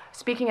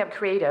 Speaking of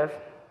creative,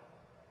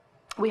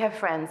 we have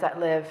friends that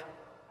live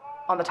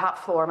on the top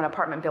floor of an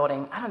apartment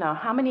building. I don't know,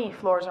 how many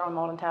floors are on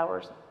Malden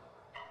Towers?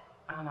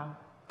 I don't know.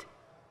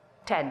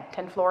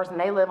 10 floors, and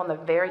they live on the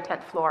very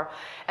 10th floor.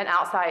 And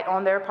outside,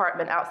 on their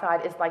apartment,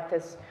 outside is like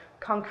this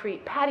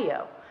concrete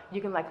patio. You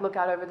can like look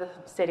out over the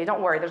city.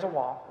 Don't worry, there's a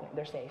wall.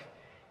 They're safe.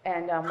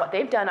 And what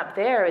they've done up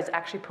there is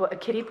actually put a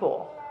kiddie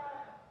pool,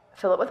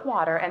 fill it with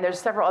water, and there's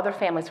several other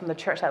families from the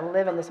church that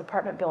live in this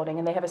apartment building,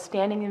 and they have a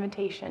standing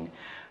invitation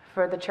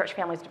for the church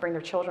families to bring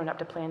their children up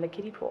to play in the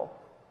kiddie pool.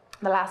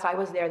 The last I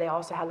was there, they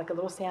also had like a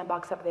little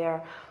sandbox up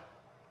there.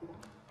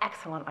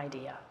 Excellent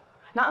idea.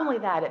 Not only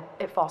that,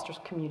 it fosters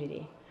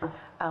community,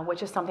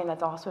 which is something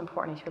that's also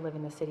important if you live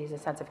in the cities, a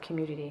sense of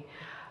community.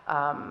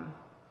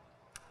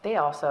 They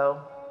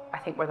also, I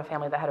think, were the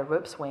family that had a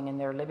rope swing in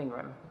their living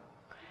room.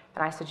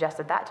 And I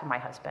suggested that to my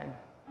husband.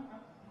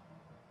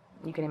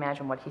 You can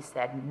imagine what he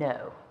said,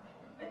 no.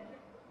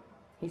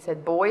 He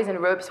said, boys and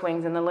rope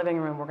swings in the living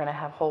room, we're gonna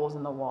have holes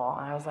in the wall.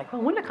 And I was like,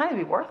 well, wouldn't it kind of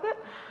be worth it?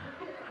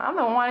 I'm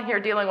the one here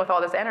dealing with all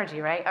this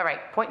energy, right? All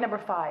right, point number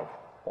 5.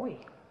 Oy.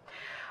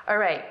 All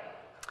right.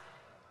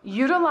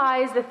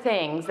 Utilize the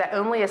things that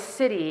only a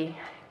city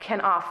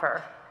can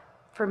offer.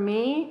 For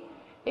me,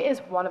 it is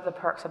one of the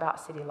perks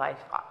about city life.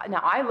 Now,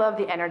 I love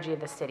the energy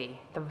of the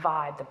city, the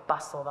vibe, the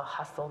bustle, the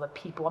hustle, the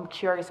people. I'm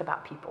curious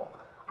about people.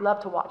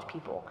 Love to watch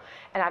people.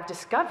 And I've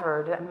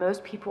discovered that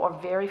most people are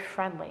very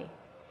friendly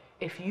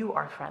if you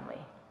are friendly.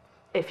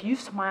 If you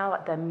smile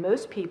at them,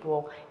 most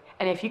people,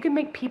 and if you can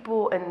make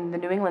people in the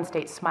New England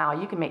states smile,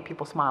 you can make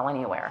people smile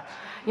anywhere.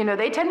 You know,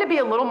 they tend to be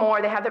a little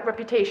more, they have that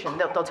reputation.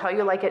 They'll tell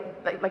you like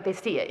they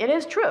see it. It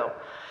is true.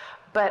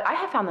 But I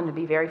have found them to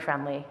be very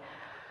friendly.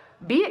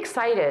 Be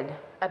excited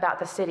about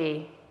the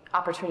city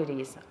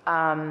opportunities.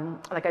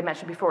 Like I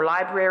mentioned before,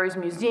 libraries,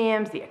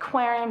 museums, the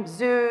aquarium,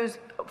 zoos,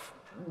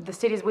 The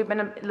cities we've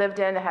lived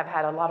in have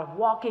had a lot of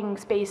walking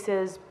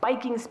spaces,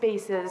 biking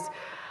spaces.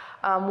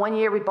 One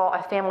year we bought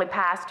a family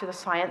pass to the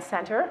science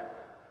center.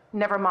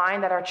 Never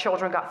mind that our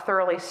children got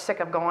thoroughly sick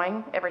of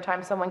going. Every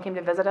time someone came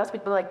to visit us,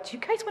 we'd be like, do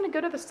you guys want to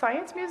go to the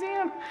science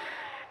museum?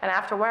 And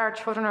after a while, our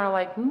children are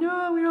like,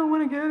 no, we don't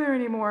want to go there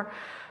anymore.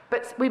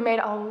 But we made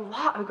a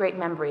lot of great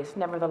memories,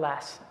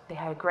 nevertheless. They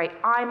had a great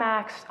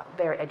IMAX,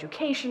 very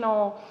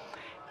educational.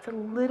 It's a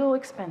little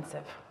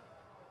expensive.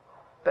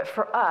 But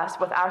for us,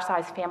 with our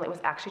size family, it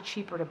was actually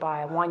cheaper to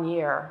buy a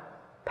 1-year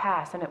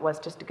pass than it was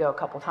just to go a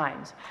couple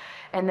times.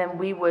 And then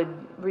we would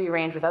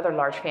rearrange with other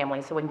large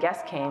families, so when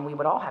guests came, we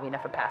would all have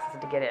enough of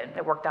passes to get in.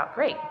 It worked out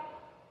great.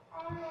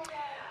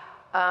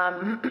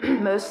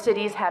 Most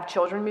cities have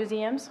children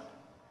museums.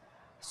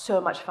 So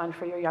much fun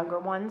for your younger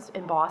ones.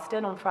 In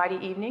Boston on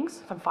Friday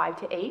evenings from 5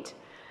 to 8,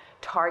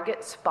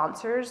 Target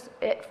sponsors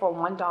it for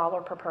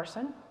 $1 per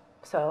person.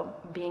 So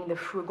being the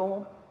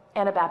frugal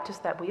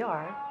Anabaptist that we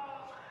are,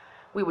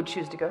 we would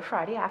choose to go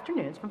Friday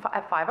afternoons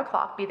at 5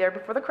 o'clock, be there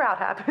before the crowd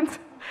happens.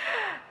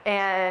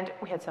 And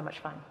we had so much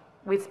fun.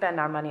 We'd spend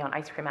our money on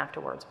ice cream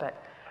afterwards,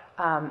 but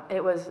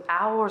it was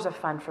hours of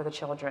fun for the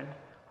children.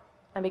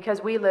 And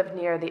because we live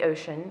near the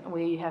ocean,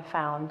 we have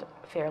found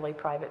fairly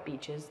private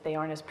beaches. They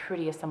aren't as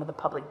pretty as some of the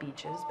public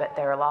beaches, but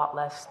they're a lot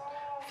less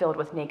filled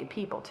with naked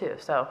people too.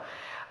 So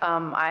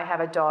I have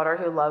a daughter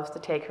who loves to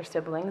take her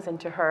siblings, and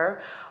to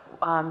her,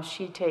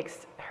 she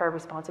takes her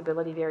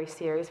responsibility very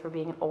serious for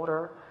being an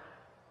older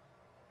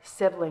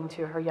sibling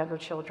to her younger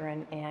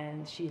children,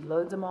 and she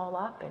loads them all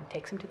up and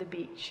takes them to the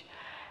beach,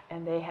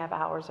 and they have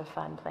hours of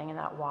fun playing in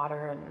that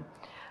water,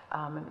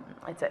 and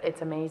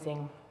it's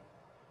amazing.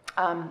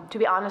 To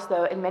be honest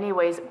though, in many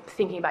ways,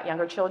 thinking about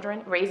younger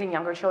children, raising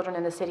younger children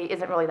in the city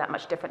isn't really that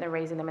much different than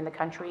raising them in the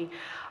country.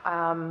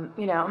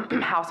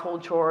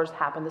 Household chores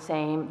happen the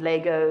same,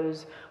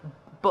 Legos,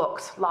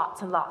 books,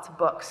 lots and lots of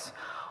books,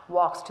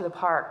 walks to the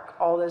park,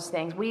 all those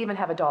things. We even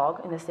have a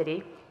dog in the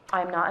city.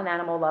 I'm not an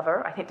animal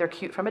lover. I think they're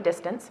cute from a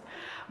distance,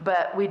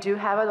 but we do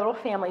have a little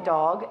family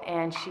dog,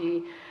 and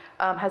she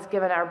has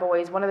given our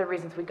boys, one of the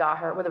reasons we got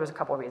her, well, there was a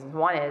couple of reasons.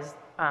 One is,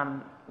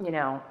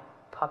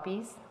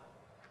 puppies.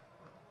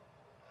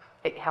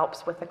 It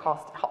helps with the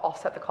cost,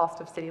 offset the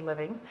cost of city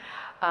living.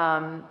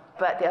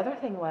 But the other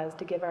thing was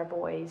to give our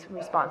boys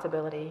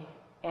responsibility,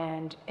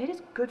 and it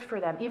is good for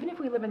them, even if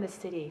we live in the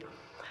city,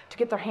 to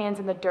get their hands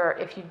in the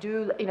dirt. If you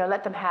do,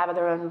 let them have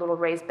their own little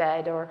raised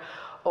bed, or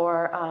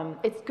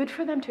it's good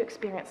for them to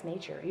experience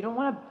nature. You don't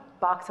want to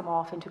box them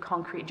off into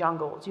concrete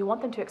jungles. You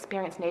want them to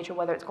experience nature,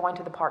 whether it's going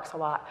to the parks a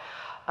lot.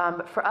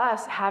 But for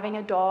us, having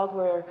a dog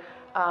where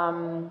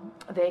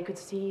they could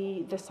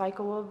see the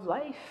cycle of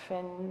life,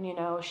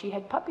 and she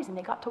had puppies, and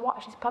they got to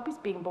watch these puppies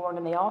being born,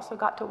 and they also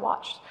got to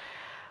watch,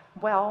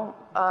 the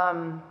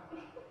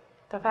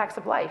facts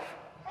of life.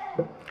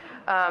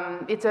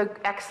 It's an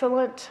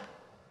excellent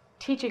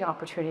teaching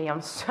opportunity on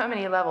so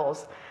many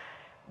levels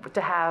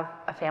to have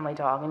a family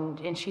dog,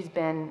 and she's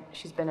been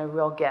a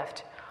real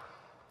gift.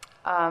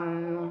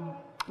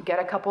 Get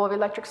a couple of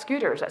electric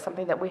scooters. That's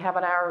something that we have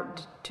on our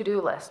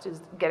to-do list,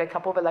 is get a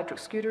couple of electric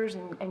scooters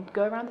and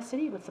go around the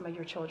city with some of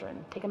your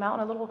children. Take them out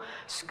on a little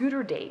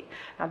scooter date.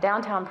 Now,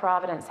 downtown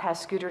Providence has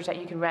scooters that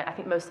you can rent. I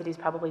think most cities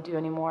probably do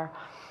anymore.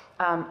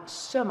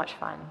 So much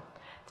fun.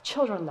 The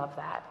children love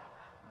that.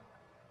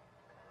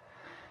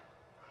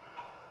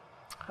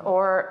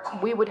 Or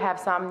we would have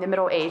some in the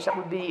middle age that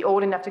would be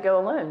old enough to go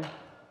alone.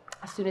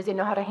 As soon as they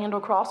know how to handle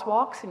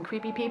crosswalks and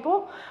creepy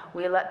people,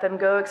 we let them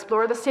go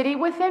explore the city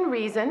within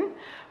reason.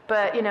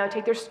 But,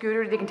 take their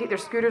scooters, they can take their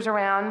scooters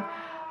around.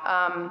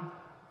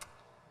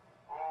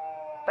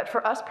 But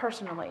for us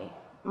personally,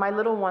 my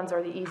little ones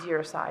are the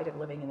easier side of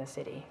living in the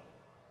city.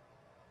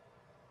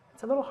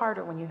 It's a little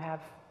harder when you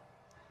have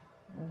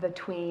the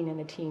tween and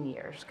the teen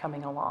years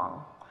coming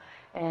along.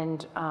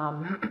 And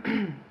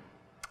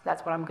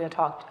that's what I'm going to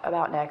talk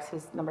about next,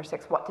 is number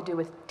 6, what to do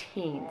with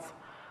teens.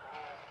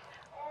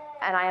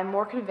 And I am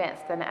more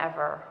convinced than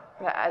ever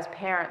that as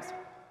parents,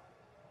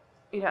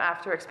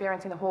 after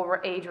experiencing the whole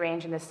age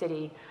range in the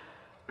city,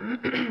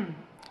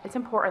 it's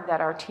important that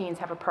our teens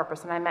have a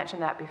purpose, and I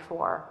mentioned that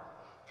before.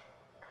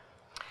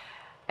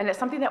 And it's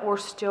something that we're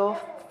still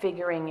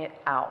figuring it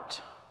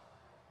out.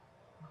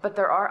 But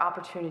there are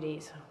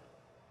opportunities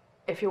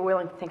if you're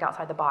willing to think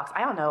outside the box.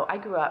 I don't know, I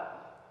grew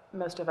up,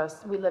 most of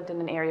us, we lived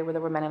in an area where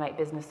there were Mennonite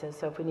businesses,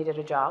 so if we needed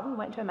a job, we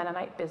went to a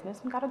Mennonite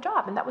business and got a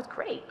job, and that was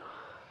great.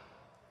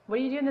 What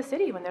do you do in the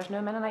city when there's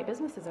no Mennonite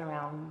businesses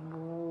around?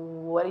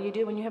 What do you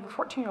do when you have a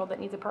 14-year-old that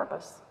needs a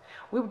purpose?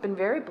 We've been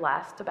very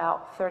blessed.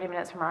 About 30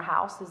 minutes from our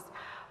house is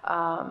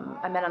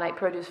a Mennonite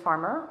produce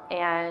farmer,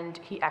 and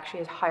he actually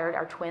has hired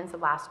our twins the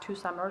last 2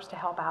 summers to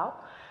help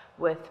out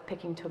with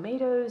picking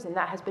tomatoes, and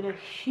that has been a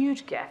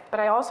huge gift. But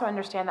I also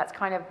understand that's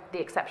kind of the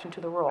exception to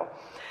the rule.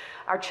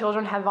 Our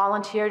children have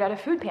volunteered at a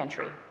food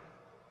pantry.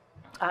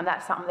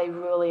 That's something they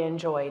really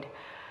enjoyed.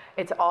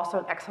 It's also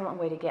an excellent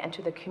way to get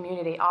into the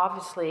community.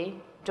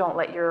 Obviously, don't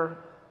let your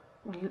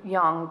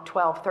young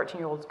 12,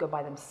 13-year-olds go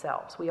by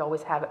themselves. We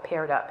always have them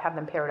paired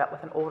up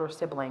with an older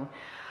sibling.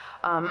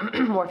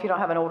 Or if you don't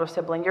have an older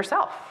sibling,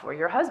 yourself or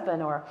your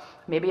husband, or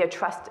maybe a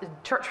trusted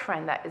church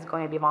friend that is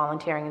going to be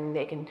volunteering,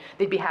 and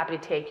they'd be happy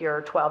to take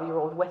your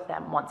 12-year-old with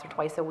them once or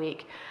twice a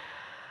week.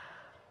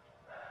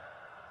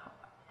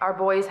 Our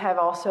boys have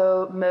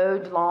also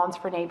mowed lawns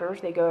for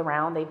neighbors. They go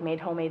around, they've made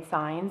homemade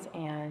signs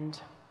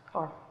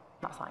or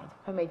not signs,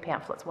 homemade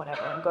pamphlets,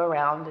 whatever, and go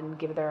around and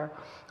give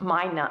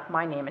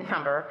my name and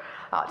number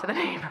to the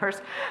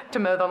neighbors to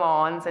mow the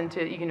lawns and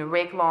to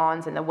rake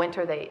lawns. In the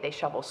winter, they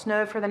shovel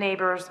snow for the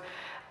neighbors.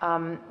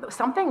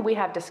 Something we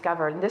have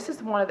discovered, and this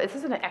is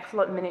an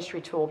excellent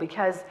ministry tool,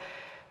 because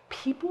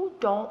people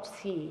don't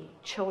see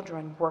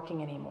children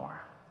working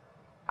anymore.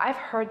 I've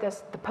heard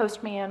this. The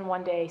postman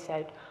one day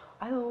said,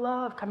 "I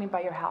love coming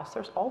by your house.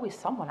 There's always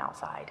someone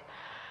outside."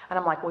 And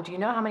I'm like, "Well, do you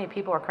know how many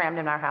people are crammed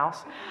in our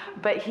house?"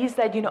 But he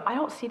said, "I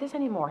don't see this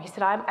anymore." He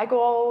said, I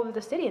go all over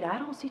the city and I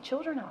don't see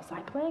children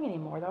outside playing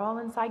anymore. They're all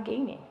inside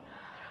gaming.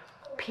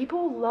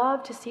 People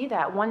love to see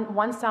that.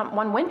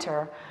 One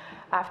winter,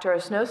 after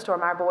a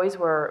snowstorm, our boys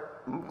were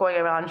going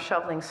around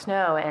shoveling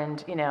snow,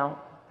 and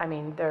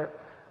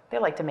they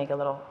like to make a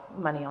little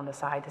money on the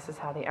side. This is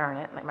how they earn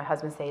it. Like my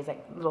husband says,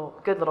 like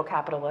good little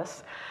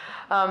capitalists.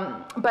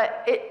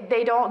 But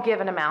they don't give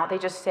an amount. They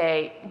just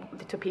say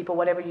to people,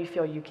 whatever you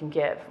feel you can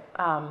give.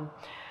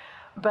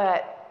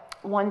 But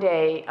one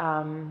day,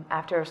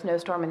 after a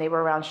snowstorm and they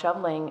were around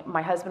shoveling,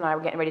 my husband and I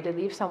were getting ready to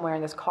leave somewhere,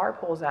 and this car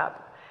pulls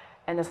up,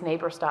 and this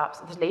neighbor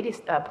stops. This lady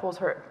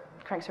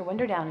cranks her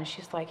window down, and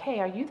she's like, "Hey,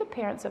 are you the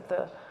parents of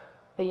the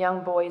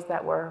young boys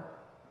that were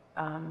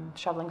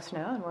shoveling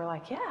snow?" And we're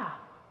like, "Yeah.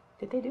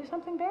 Did they do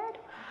something bad?"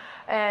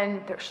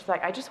 And she's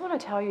like, "I just want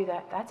to tell you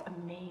that's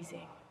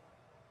amazing.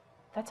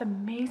 That's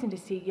amazing to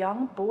see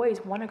young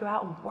boys want to go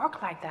out and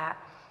work like that.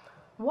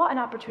 What an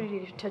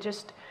opportunity to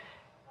just,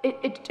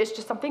 it's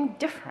just something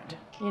different.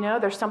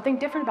 There's something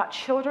different about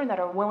children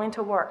that are willing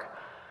to work."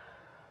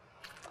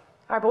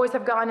 Our boys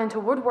have gone into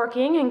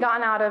woodworking and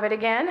gotten out of it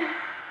again.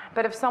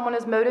 But if someone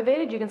is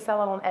motivated, you can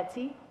sell it on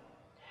Etsy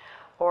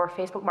or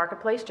Facebook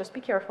Marketplace. Just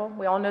be careful.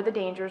 We all know the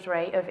dangers,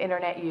 right, of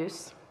internet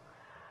use.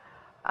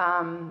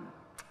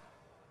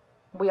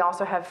 We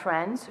also have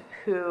friends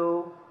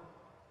who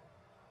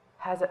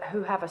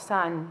have a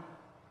son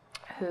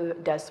who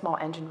does small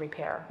engine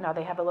repair. Now,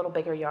 they have a little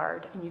bigger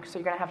yard, and so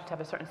you're going to have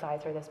a certain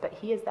size for this, but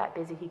he is that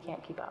busy he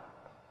can't keep up.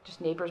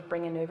 Just neighbors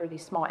bringing over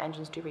these small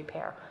engines to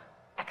repair.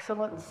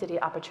 Excellent city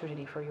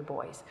opportunity for your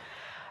boys.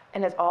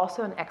 And it's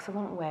also an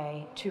excellent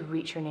way to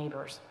reach your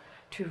neighbors,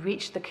 to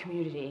reach the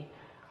community.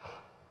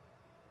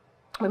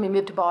 When we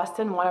moved to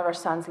Boston, one of our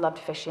sons loved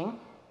fishing.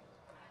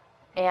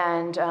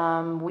 And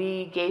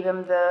we gave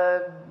him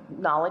the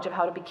knowledge of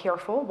how to be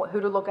careful,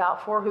 who to look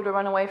out for, who to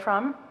run away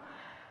from,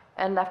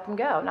 and left him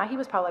go. Now, he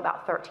was probably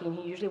about 13.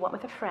 He usually went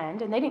with a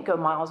friend, and they didn't go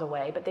miles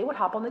away, but they would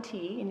hop on the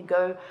tee and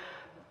go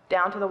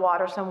down to the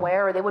water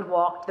somewhere, or they would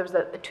walk. There was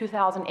a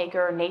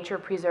 2,000-acre nature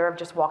preserve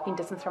just walking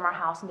distance from our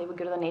house, and they would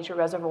go to the nature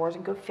reservoirs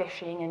and go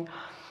fishing. And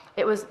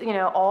it was,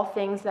 all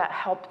things that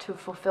helped to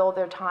fulfill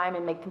their time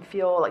and make them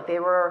feel like they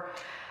were...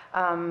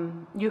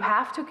 you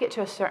have to get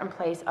to a certain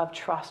place of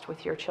trust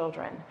with your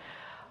children.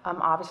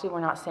 Obviously, we're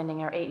not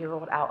sending our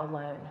 8-year-old out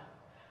alone.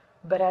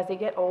 But as they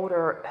get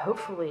older,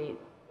 hopefully,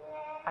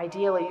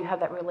 ideally, you have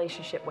that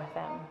relationship with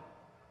them,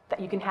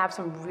 that you can have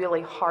some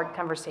really hard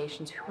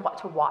conversations, what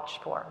to watch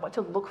for, what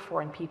to look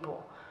for in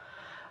people.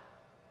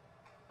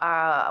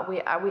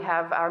 We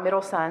have our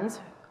middle sons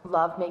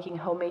love making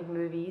homemade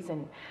movies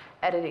and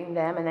editing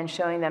them and then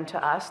showing them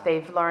to us.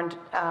 They've learned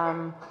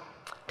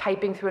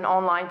typing through an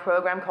online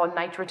program called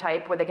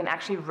NitroType, where they can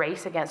actually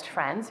race against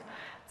friends.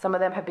 Some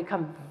of them have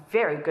become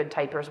very good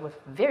typers with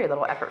very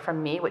little effort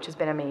from me, which has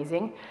been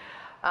amazing.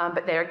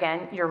 But there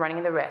again, you're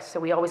running the risk. So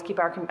we always keep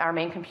our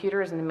main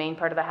computers in the main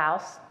part of the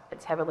house.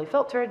 It's heavily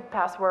filtered,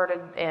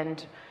 passworded,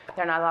 and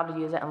they're not allowed to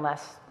use it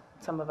unless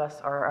some of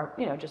us are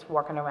just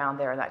working around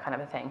there and that kind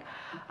of a thing.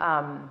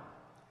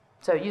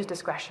 So use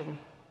discretion.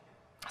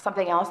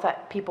 Something else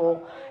that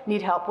people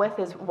need help with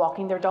is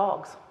walking their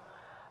dogs.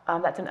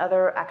 That's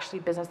another actually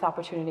business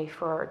opportunity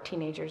for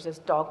teenagers, is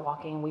dog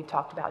walking. We've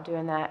talked about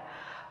doing that.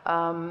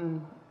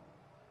 One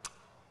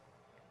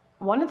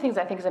of the things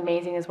I think is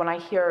amazing is when I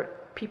hear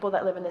people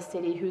that live in the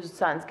city whose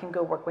sons can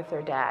go work with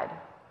their dad.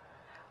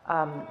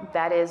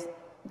 That is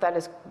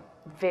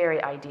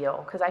very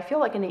ideal, because I feel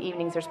like in the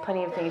evenings there's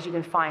plenty of things you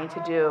can find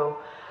to do,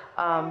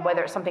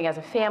 whether it's something as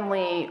a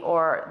family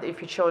or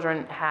if your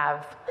children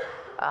have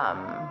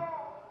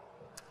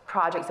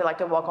projects they like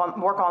to work on.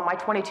 My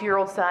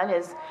 22-year-old son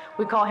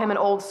we call him an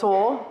old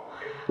soul,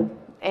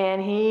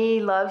 and he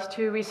loves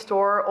to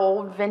restore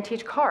old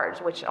vintage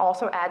cars, which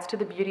also adds to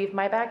the beauty of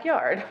my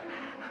backyard.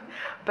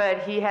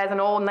 But he has an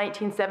old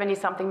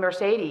 1970-something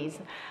Mercedes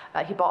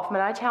he bought from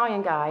an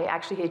Italian guy.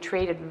 Actually, he had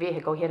traded a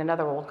vehicle. He had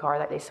another old car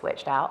that they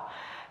switched out.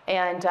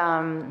 And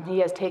he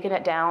has taken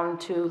it down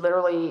to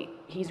literally,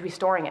 he's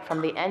restoring it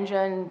from the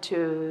engine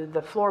to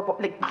the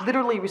floorboard, like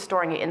literally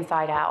restoring it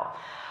inside out.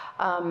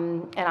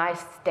 And I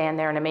stand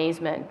there in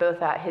amazement,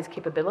 both at his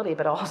capability,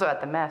 but also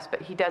at the mess.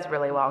 But he does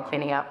really well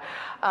cleaning up.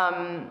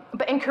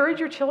 But encourage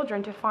your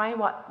children to find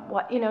what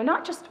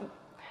not just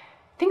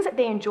things that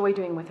they enjoy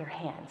doing with their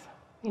hands.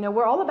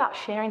 We're all about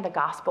sharing the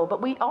gospel,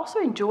 but we also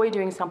enjoy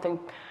doing something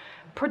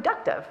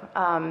productive.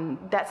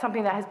 That's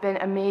something that has been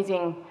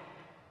amazing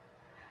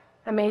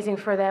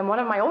for them. One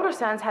of my older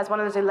sons has one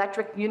of those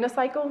electric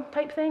unicycle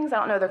type things. I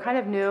don't know, they're kind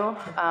of new.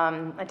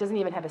 It doesn't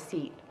even have a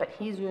seat, but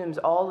he zooms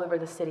all over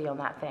the city on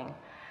that thing.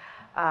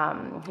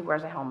 He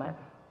wears a helmet.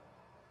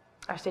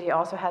 Our city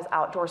also has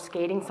outdoor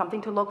skating,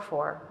 something to look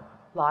for.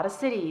 A lot of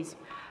cities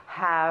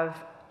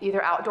have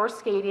either outdoor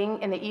skating,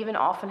 and they even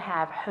often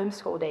have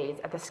homeschool days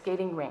at the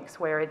skating rinks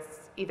where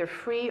it's either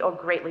free or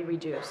greatly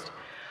reduced.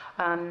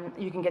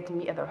 You can get to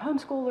meet other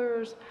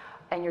homeschoolers,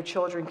 and your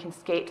children can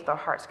skate to their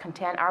heart's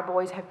content. Our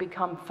boys have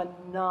become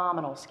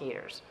phenomenal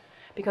skaters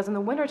because in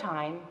the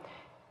wintertime,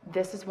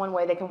 this is one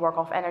way they can work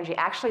off energy.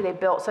 Actually, they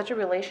built such a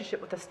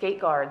relationship with the skate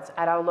guards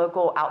at our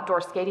local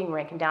outdoor skating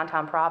rink in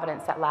downtown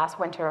Providence that last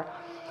winter,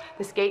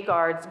 the skate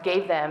guards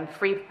gave them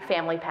free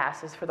family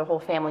passes for the whole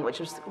family, which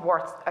was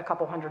worth a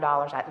couple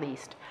 $100 at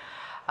least.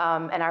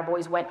 And our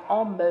boys went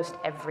almost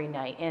every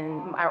night.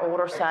 And our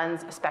older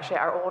sons, especially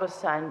our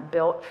oldest son,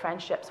 built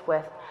friendships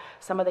with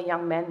some of the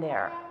young men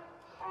there.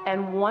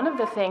 And one of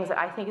the things that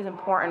I think is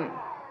important,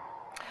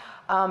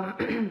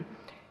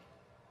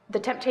 the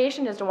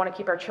temptation is to want to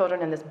keep our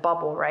children in this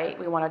bubble, right?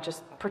 We want to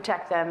just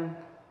protect them.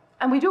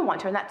 And we do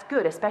want to, and that's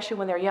good, especially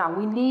when they're young.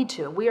 We need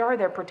to. We are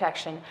their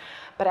protection.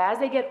 But as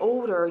they get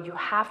older, you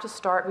have to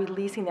start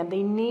releasing them.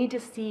 They need to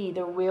see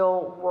the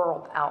real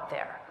world out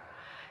there.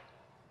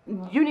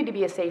 You need to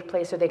be a safe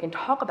place so they can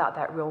talk about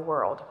that real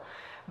world.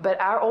 But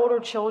our older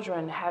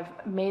children have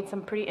made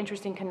some pretty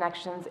interesting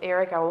connections.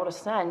 Eric, our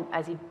oldest son,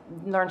 as he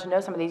learned to know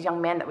some of these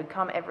young men that would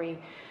come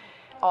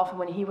often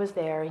when he was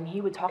there, and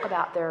he would talk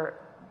about their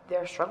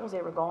struggles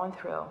they were going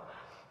through.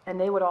 And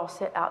they would all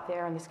sit out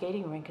there in the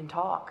skating rink and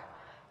talk.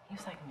 He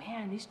was like,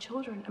 man, these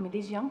children,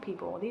 these young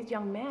people, these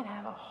young men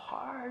have a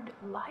hard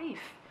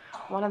life.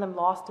 One of them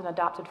lost an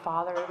adopted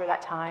father over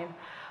that time.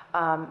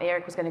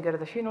 Eric was going to go to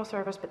the funeral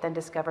service, but then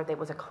discovered there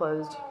was a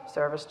closed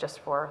service just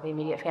for the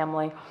immediate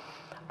family.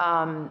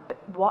 But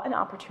what an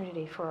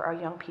opportunity for our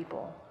young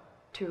people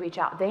to reach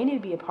out. They need to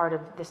be a part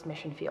of this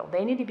mission field.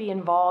 They need to be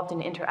involved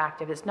and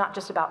interactive. It's not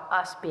just about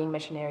us being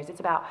missionaries.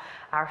 It's about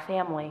our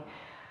family.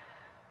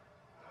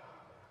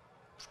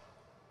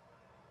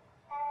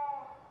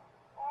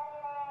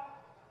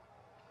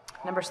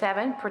 Number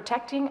 7,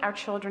 protecting our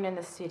children in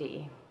the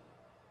city.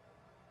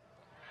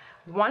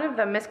 One of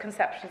the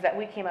misconceptions that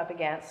we came up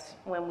against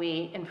when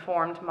we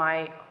informed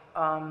my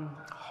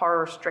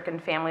horror-stricken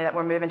family that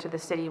we're moving to the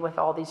city with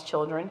all these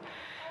children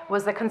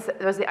was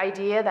the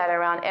idea that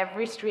around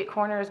every street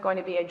corner is going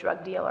to be a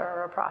drug dealer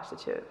or a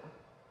prostitute.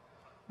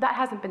 That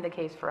hasn't been the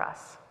case for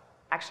us.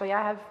 Actually,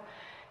 I have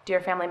dear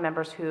family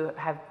members who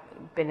have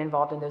been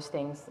involved in those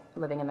things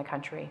living in the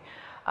country.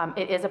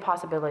 It is a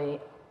possibility.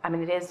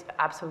 It is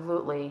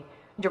absolutely,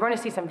 you're going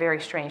to see some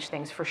very strange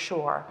things for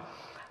sure.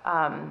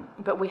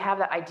 But we have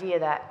that idea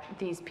that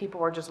these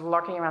people are just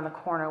lurking around the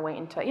corner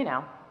waiting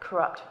to,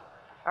 corrupt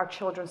our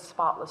children's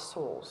spotless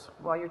souls.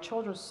 Well, your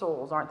children's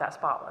souls aren't that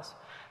spotless.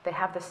 They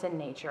have the sin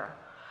nature.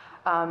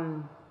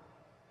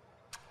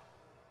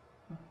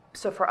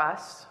 So for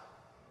us,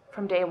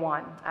 from day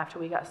one, after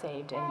we got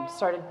saved and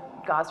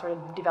God started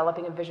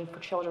developing a vision for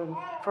children,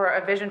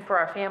 a vision for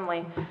our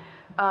family,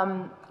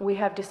 we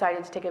have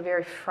decided to take a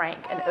very frank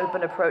and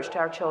open approach to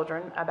our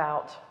children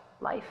about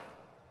life,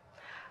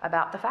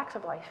 about the facts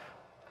of life,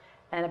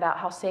 and about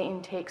how Satan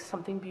takes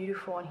something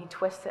beautiful and he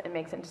twists it and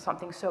makes it into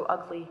something so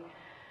ugly.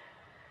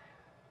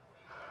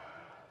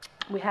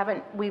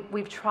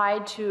 We've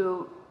tried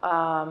to,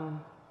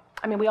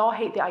 we all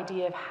hate the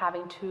idea of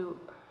having to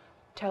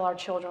tell our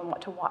children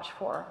what to watch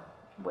for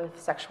with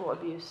sexual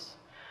abuse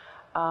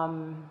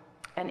and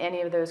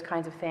any of those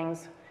kinds of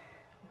things.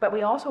 But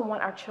we also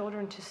want our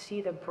children to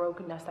see the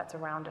brokenness that's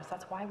around us.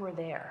 That's why we're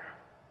there.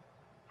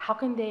 How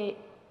can they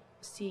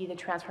see the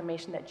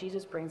transformation that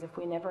Jesus brings if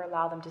we never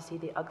allow them to see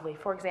the ugly?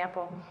 For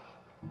example,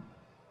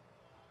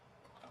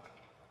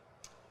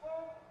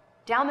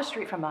 down the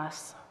street from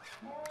us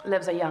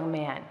lives a young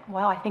man.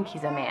 Well, I think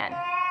he's a man.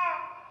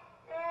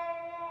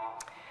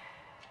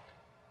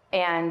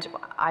 And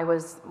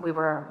we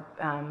were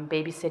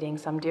babysitting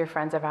some dear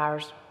friends of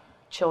ours'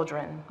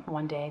 children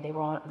one day.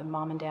 The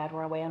mom and dad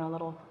were away on a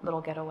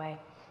little getaway.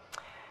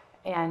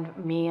 And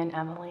me and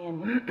Emily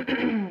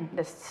and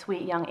this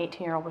sweet young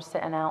 18-year-old were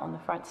sitting out on the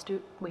front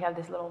stoop. We have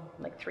this little,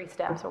 3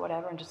 steps or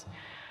whatever, and just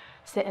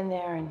sitting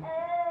there. And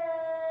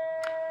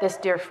this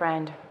dear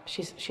friend,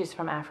 she's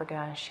from Africa,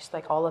 and she's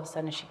all of a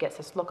sudden she gets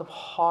this look of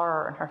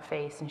horror in her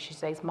face, and she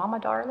says, "Mama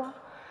Darla,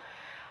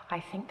 I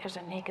think there's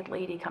a naked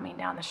lady coming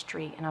down the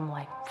street." And I'm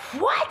like,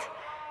 "What?"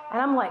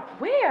 And I'm like,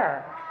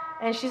 "Where?"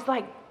 And she's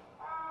like,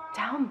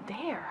 "Down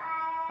there."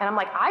 And I'm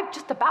like,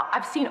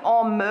 I've seen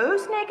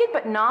almost naked,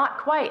 but not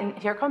quite. And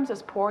here comes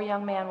this poor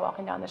young man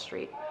walking down the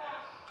street.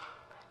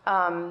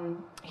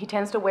 He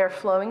tends to wear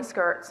flowing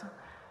skirts,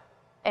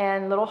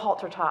 and little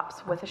halter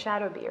tops with a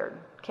shadow beard,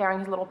 carrying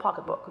his little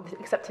pocketbook.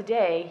 Except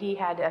today, he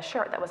had a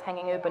shirt that was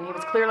hanging open. He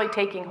was clearly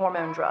taking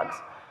hormone drugs.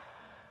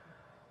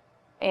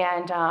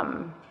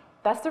 And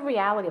that's the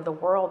reality of the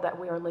world that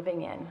we are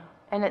living in.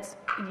 And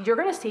you're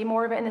going to see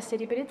more of it in the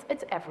city, but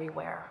it's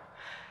everywhere.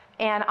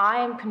 And I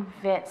am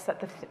convinced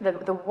that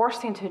the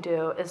worst thing to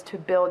do is to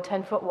build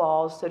 10-foot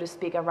walls, so to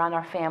speak, around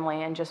our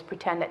family and just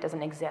pretend that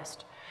doesn't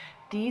exist.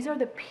 These are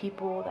the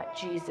people that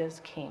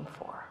Jesus came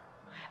for.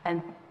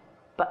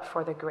 But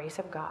for the grace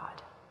of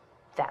God,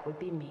 that would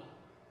be me.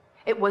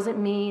 It wasn't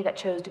me that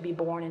chose to be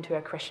born into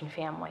a Christian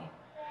family.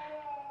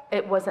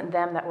 It wasn't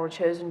them that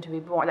chose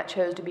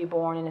to be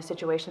born in a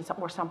situation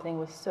where something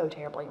was so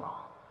terribly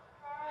wrong.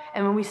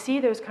 And when we see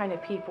those kind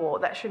of people,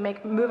 that should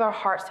move our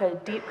hearts to a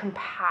deep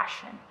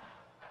compassion.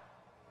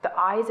 The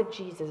eyes of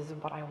Jesus is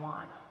what I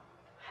want.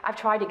 I've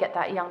tried to get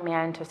that young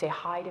man to say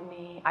hi to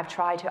me.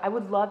 I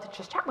would love to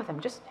just chat with him.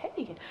 Just,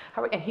 hey,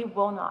 how are you? And he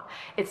will not.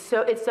 It's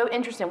so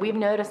interesting. We've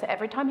noticed that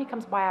every time he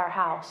comes by our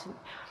house,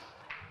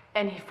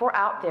 and if we're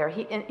out there,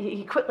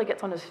 he quickly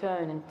gets on his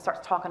phone and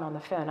starts talking on the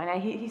phone.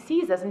 And he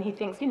sees us and he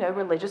thinks,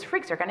 religious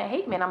freaks are going to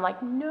hate me. And I'm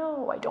like,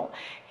 no, I don't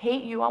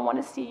hate you. I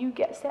want to see you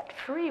get set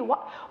free.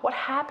 What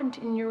happened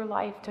in your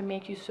life to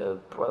make you so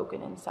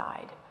broken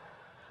inside?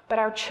 But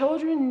our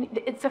children,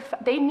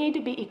 they need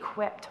to be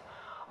equipped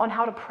on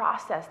how to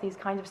process these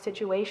kinds of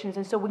situations.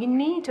 And so we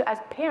need to, as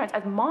parents,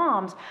 as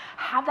moms,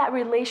 have that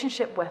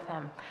relationship with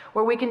them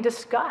where we can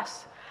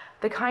discuss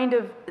the kind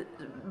of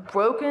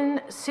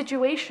broken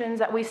situations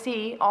that we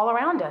see all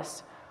around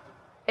us.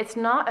 It's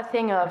not a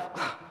thing of,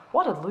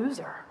 what a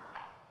loser.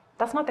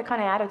 That's not the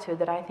kind of attitude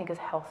that I think is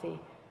healthy.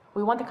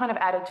 We want the kind of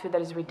attitude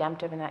that is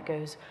redemptive and that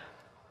goes,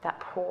 that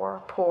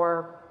poor,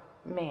 poor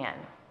man.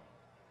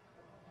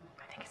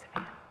 I think he's a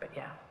man, but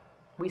yeah.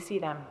 We see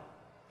them.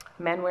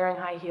 Men wearing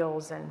high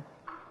heels, and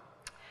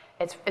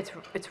it's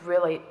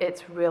really,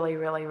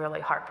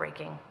 really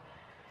heartbreaking.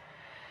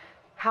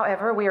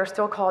 However, we are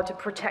still called to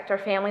protect our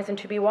families and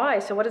to be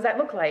wise. So what does that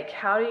look like?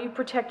 How do you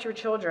protect your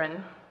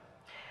children?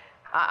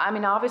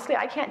 Obviously,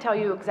 I can't tell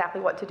you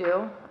exactly what to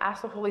do.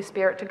 Ask the Holy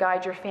Spirit to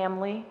guide your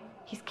family.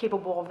 He's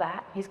capable of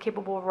that. He's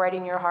capable of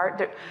writing your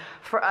heart.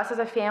 For us as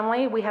a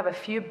family, we have a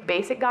few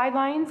basic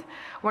guidelines.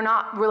 We're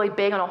not really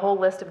big on a whole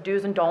list of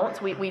do's and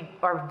don'ts. We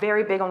are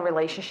very big on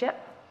relationship,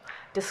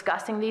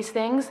 discussing these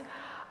things.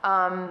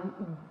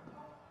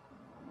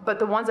 But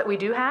the ones that we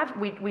do have,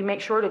 we make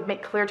sure to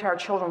make clear to our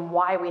children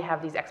why we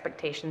have these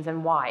expectations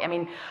and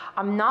why.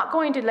 I'm not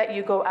going to let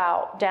you go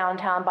out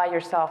downtown by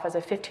yourself as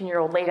a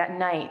 15-year-old late at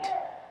night,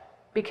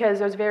 because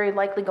there's very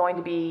likely going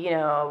to be,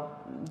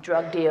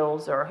 drug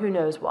deals or who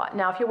knows what.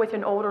 Now, if you're with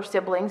an older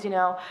siblings,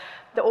 the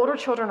older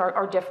children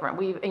are different.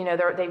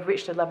 They've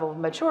reached a level of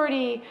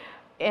maturity,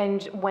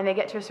 and when they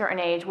get to a certain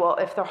age, well,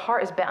 if their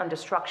heart is bent on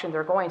destruction,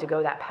 they're going to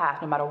go that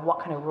path no matter what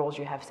kind of rules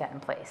you have set in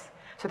place.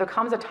 So there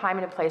comes a time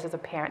and a place as a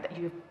parent that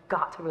you've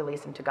got to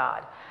release them to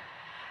God.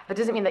 That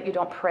doesn't mean that you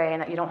don't pray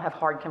and that you don't have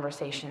hard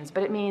conversations,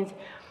 but it means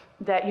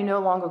that you no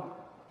longer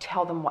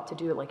tell them what to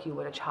do like you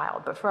would a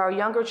child. But for our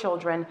younger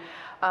children,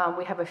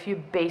 we have a few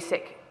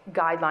basic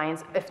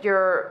guidelines. If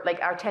you're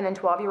like our 10 and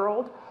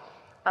 12-year-old,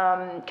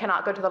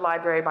 cannot go to the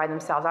library by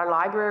themselves. Our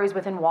library is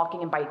within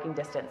walking and biking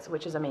distance,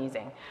 which is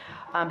amazing.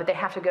 But they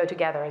have to go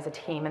together as a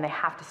team, and they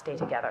have to stay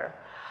together.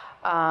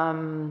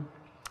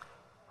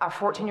 Our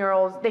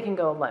 14-year-olds, they can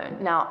go alone.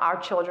 Now, our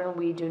children,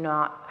 we do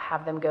not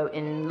have them go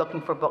in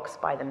looking for books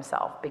by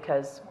themselves,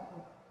 because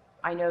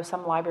I know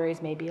some libraries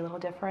may be a little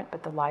different,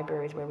 but the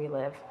libraries where we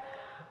live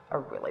are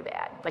really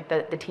bad, like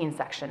the teen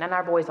section. And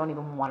our boys don't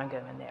even want to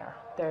go in there.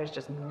 There's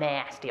just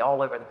nasty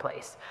all over the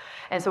place.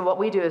 And so what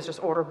we do is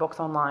just order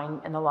books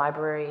online, and the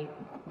library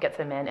gets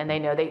them in, and they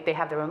know they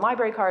have their own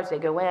library cards. They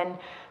go in,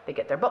 they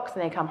get their books,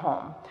 and they come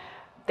home.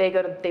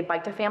 They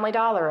bike to Family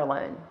Dollar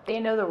alone. They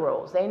know the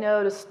rules. They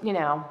know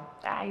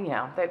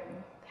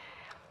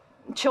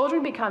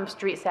children become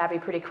street savvy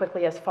pretty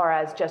quickly as far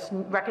as just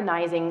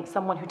recognizing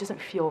someone who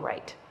doesn't feel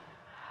right.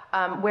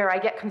 Where I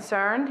get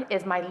concerned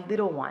is my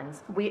little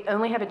ones. We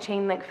only have a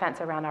chain link fence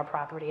around our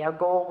property. Our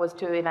goal was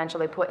to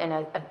eventually put in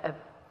a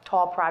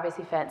tall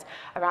privacy fence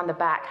around the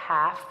back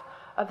half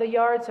of the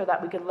yard so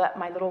that we could let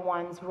my little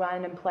ones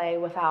run and play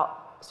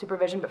without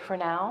supervision. But for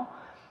now,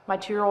 my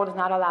 2-year-old is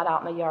not allowed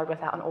out in the yard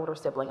without an older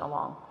sibling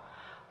along.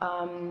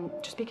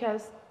 Just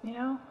because,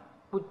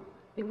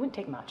 it wouldn't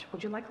take much.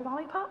 Would you like a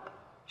lollipop?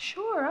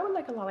 Sure, I would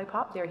like a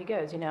lollipop. There he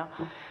goes, No,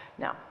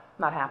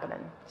 not happening.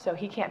 So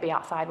he can't be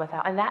outside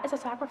without, and that is a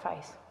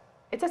sacrifice.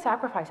 It's a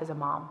sacrifice as a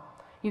mom.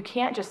 You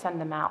can't just send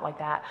them out like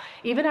that.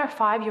 Even our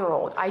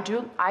 5-year-old, I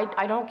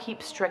don't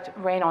keep strict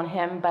rein on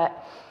him,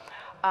 but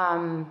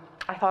I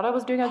thought I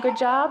was doing a good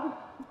job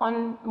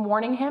on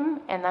warning him,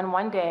 and then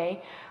one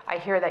day I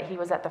hear that he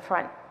was at the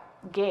front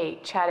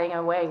gate chatting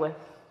away with,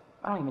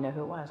 I don't even know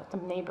who it was,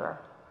 some neighbor.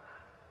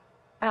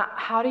 And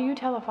how do you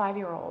tell a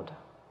 5-year-old?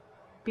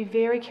 Be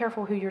very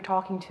careful who you're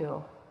talking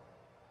to,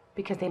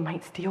 because they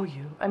might steal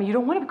you. You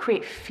don't want to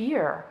create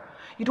fear.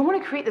 You don't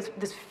want to create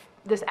this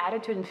this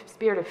attitude and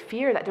spirit of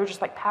fear that they're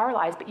just like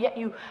paralyzed, but yet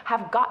you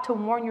have got to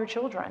warn your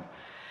children.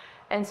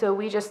 And so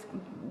we just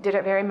did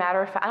it very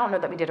matter of fact. I don't know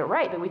that we did it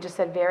right, but we just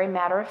said very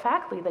matter of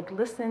factly, like,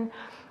 listen,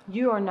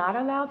 you are not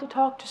allowed to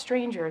talk to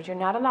strangers. You're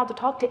not allowed to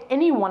talk to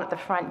anyone at the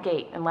front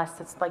gate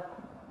unless it's like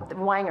the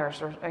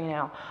wangers or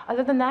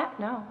other than that,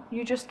 no,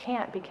 you just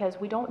can't, because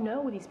we don't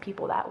know these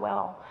people that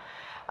well.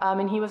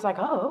 And he was like,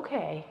 oh,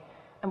 okay.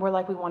 And we're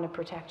like, we want to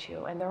protect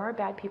you. And there are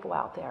bad people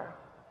out there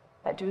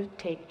that do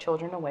take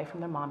children away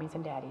from their mommies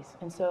and daddies.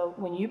 And so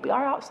when you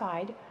are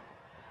outside,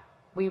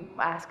 we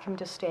ask him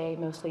to stay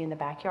mostly in the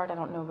backyard. I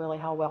don't know really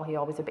how well he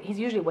always, but he's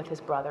usually with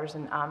his brothers.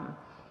 And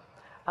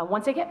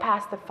once they get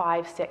past the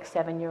 5, 6,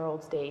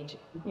 7-year-old stage,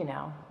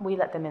 we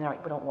let them in.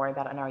 We don't worry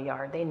about it in our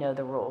yard. They know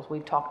the rules.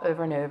 We've talked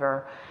over and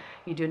over.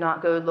 You do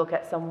not go look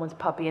at someone's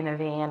puppy in a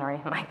van or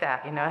anything like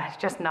that. It's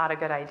just not a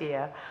good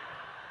idea.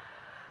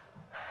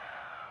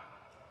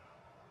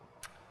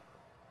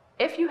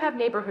 If you have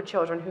neighborhood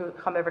children who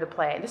come over to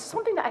play, and this is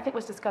something that I think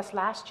was discussed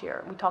last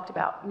year. We talked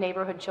about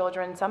neighborhood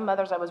children. Some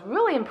mothers, I was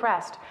really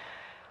impressed,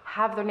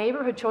 have their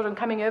neighborhood children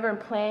coming over and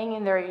playing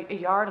in their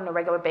yard on a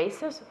regular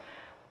basis.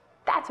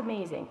 That's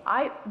amazing.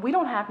 We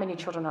don't have many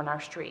children on our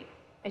street.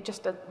 We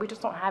just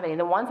don't have any.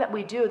 The ones that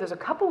we do, there's a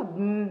couple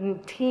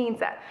teens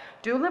that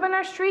do live in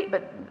our street,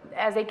 but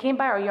as they came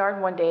by our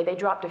yard one day, they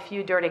dropped a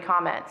few dirty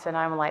comments, and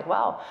I'm like,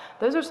 well,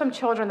 those are some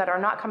children that are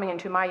not coming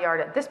into my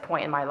yard at this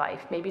point in my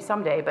life, maybe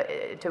someday,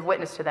 but to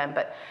witness to them.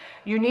 But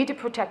you need to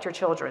protect your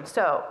children.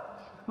 So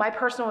my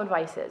personal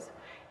advice is,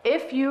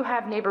 if you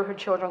have neighborhood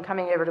children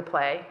coming over to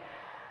play,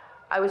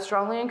 I would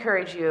strongly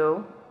encourage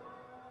you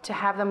to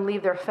have them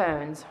leave their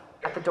phones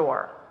at the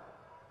door.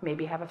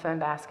 Maybe have a phone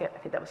basket. I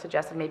think that was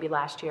suggested maybe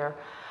last year,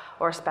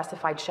 or a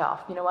specified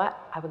shelf. You know what?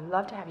 I would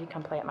love to have you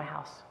come play at my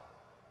house,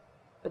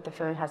 but the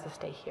phone has to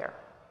stay here.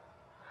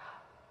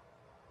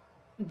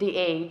 The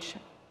age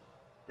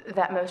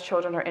that most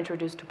children are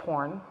introduced to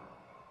porn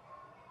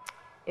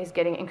is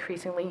getting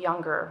increasingly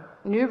younger.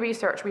 New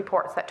research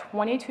reports that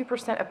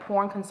 22% of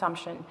porn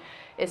consumption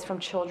is from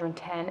children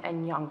 10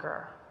 and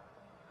younger.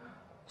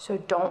 So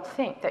don't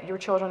think that your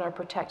children are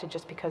protected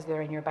just because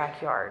they're in your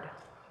backyard.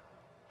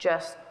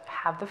 Just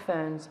have the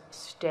phones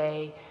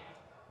stay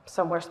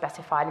somewhere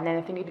specified, and then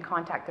if they need to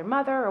contact their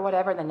mother or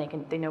whatever, then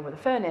they know where the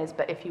phone is.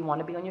 But if you want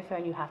to be on your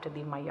phone, you have to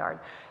leave my yard.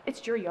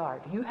 It's your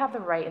yard. You have the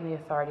right and the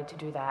authority to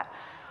do that.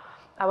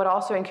 I would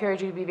also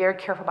encourage you to be very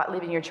careful about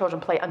leaving your children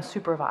play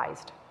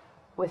unsupervised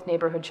with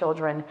neighborhood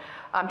children.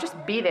 Just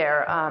be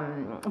there,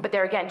 but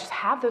there again, just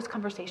have those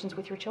conversations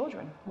with your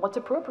children. What's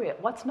appropriate?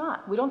 What's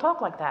not? We don't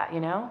talk like that,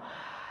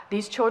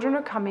 These children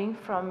are coming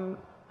from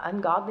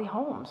ungodly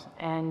homes,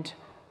 and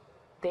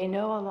they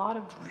know a lot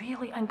of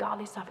really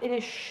ungodly stuff. It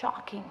is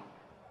shocking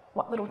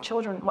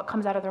what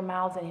comes out of their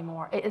mouths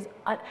anymore. It is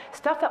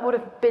stuff that would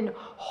have been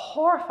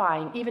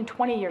horrifying even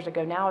 20 years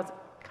ago now is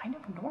kind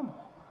of normal.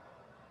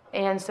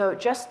 And so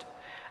just,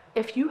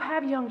 if you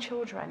have young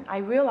children, I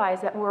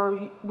realize that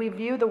we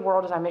view the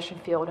world as our mission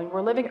field, and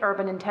we're living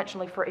urban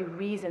intentionally for a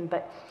reason,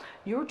 but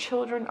your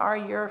children are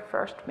your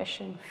first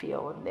mission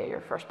field. They're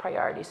your first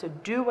priority. So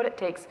do what it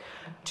takes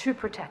to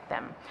protect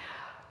them.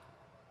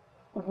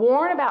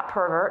 Warn about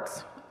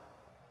perverts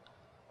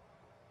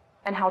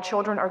and how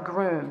children are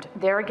groomed.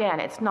 There again,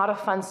 it's not a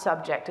fun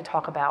subject to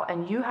talk about,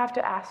 and you have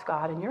to ask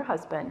God and your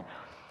husband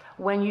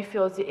when you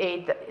feel the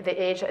age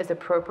that is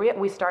appropriate.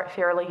 We start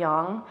fairly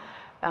young,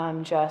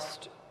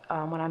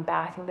 when I'm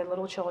bathing the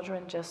little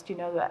children,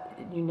 that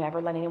you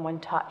never let anyone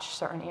touch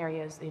certain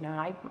areas,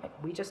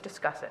 we just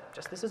discuss it.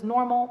 This is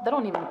normal. They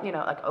don't even,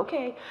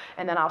 okay.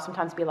 And then I'll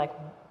sometimes be like,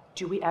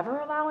 do we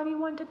ever allow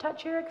anyone to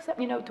touch here except,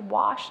 to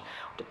wash,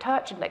 to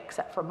touch, and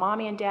except for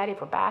mommy and daddy,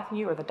 if we're bathing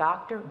you, or the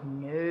doctor?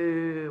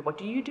 No. What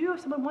do you do if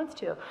someone wants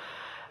to?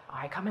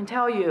 I come and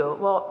tell you.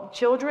 Well,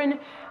 children,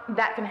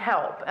 that can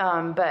help,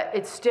 but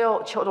it's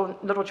still children.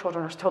 Little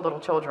children are still little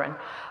children.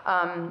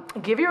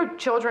 Give your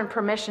children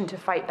permission to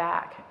fight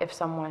back if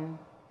someone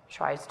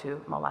tries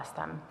to molest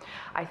them.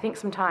 I think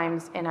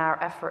sometimes in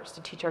our efforts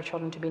to teach our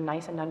children to be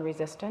nice and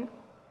unresistant,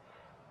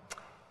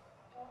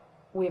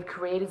 we have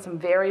created some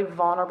very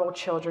vulnerable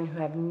children who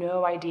have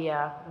no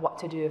idea what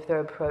to do if they're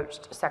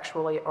approached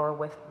sexually or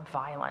with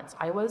violence.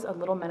 I was a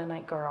little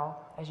Mennonite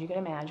girl, as you can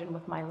imagine,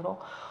 with my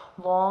little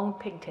long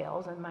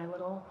pigtails and my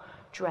little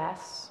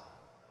dress.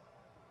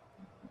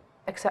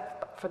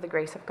 Except for the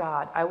grace of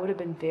God, I would have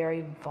been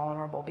very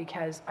vulnerable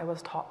because I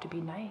was taught to be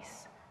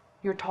nice.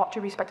 You're taught to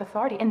respect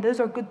authority, and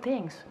those are good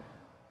things.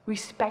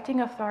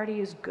 Respecting authority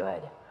is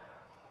good.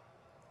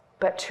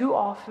 But too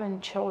often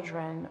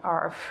children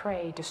are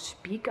afraid to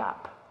speak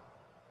up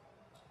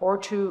or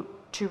to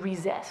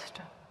resist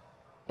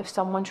if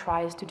someone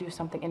tries to do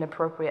something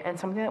inappropriate. And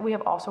something that we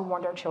have also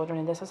warned our children,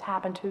 and this has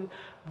happened to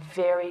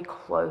very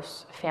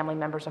close family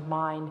members of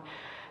mine,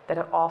 that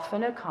it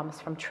often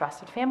comes from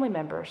trusted family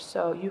members.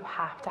 So you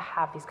have to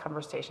have these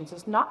conversations.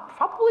 It's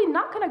probably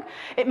not gonna,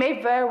 it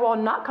may very well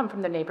not come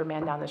from the neighbor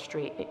man down the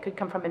street. It could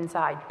come from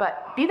inside,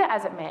 but be that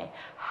as it may,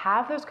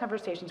 have those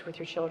conversations with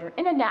your children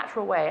in a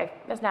natural way,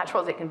 as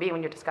natural as it can be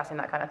when you're discussing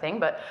that kind of thing,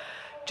 but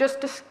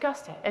Just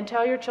discuss it and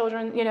tell your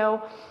children,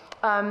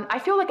 I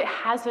feel like it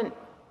hasn't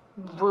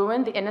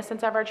ruined the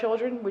innocence of our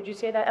children. Would you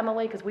say that,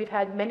 Emily? Because we've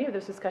had many of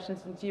those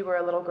discussions since you were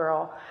a little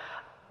girl.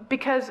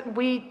 Because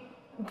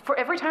for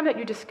every time that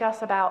you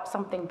discuss about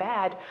something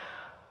bad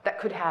that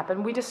could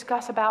happen, we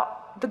discuss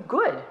about the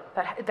good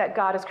that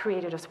God has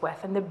created us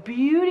with, and the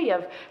beauty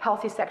of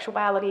healthy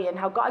sexuality, and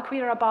how God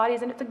created our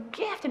bodies, and it's a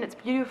gift and it's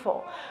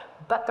beautiful.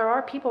 But there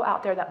are people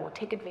out there that will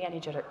take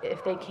advantage of it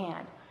if they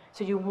can.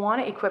 So you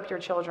want to equip your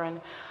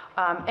children.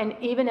 And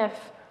even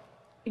if,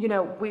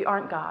 we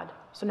aren't God.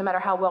 So no matter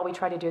how well we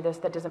try to do this,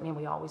 that doesn't mean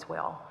we always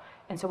will.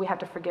 And so we have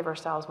to forgive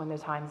ourselves when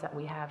there's times that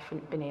we have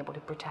been able to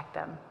protect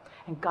them.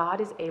 And God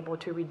is able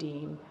to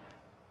redeem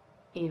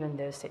even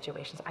those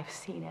situations. I've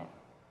seen it.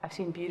 I've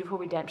seen beautiful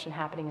redemption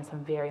happening in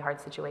some very hard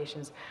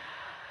situations.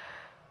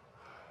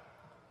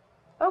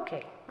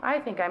 Okay, I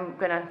think I'm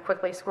going to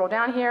quickly scroll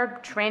down here.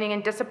 Training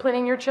and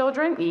disciplining your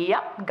children.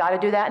 Yep, got to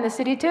do that in the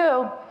city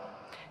too.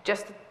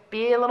 Just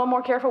be a little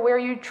more careful where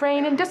you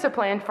train and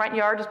discipline. Front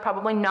yard is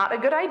probably not a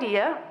good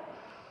idea.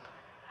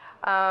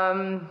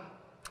 And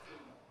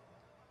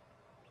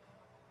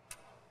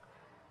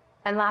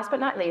last but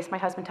not least, my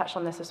husband touched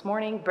on this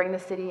morning, bring the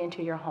city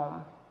into your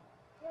home.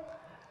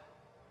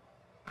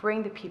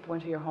 Bring the people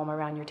into your home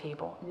around your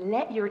table.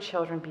 Let your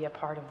children be a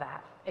part of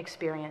that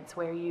experience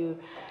where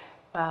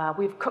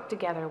we've cooked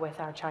together with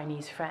our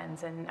Chinese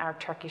friends and our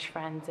Turkish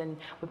friends, and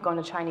we've gone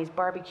to Chinese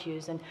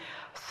barbecues, and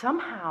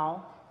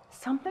somehow,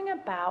 something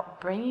about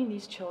bringing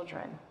these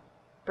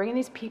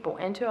people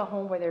into a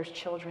home where there's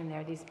children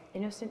there, these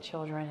innocent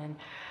children, and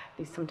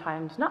these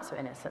sometimes not so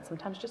innocent,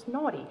 sometimes just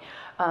naughty,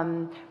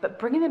 but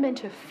bringing them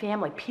into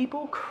family.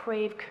 People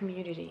crave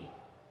community.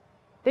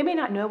 They may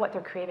not know what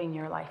they're craving in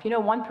your life.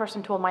 One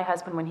person told my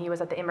husband when he was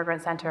at the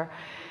immigrant center,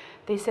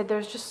 they said,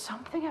 there's just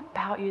something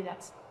about you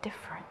that's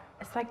different.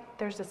 It's like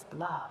there's this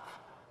love.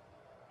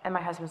 And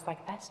my husband's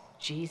like, that's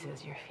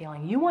Jesus you're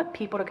feeling. You want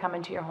people to come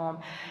into your home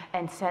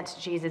and sense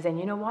Jesus. And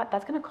you know what?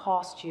 That's going to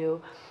cost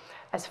you,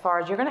 as far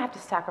as you're going to have to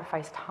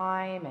sacrifice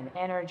time and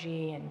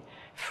energy and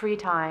free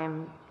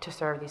time to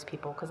serve these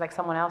people. Because like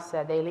someone else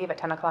said, they leave at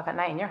 10 o'clock at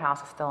night and your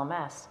house is still a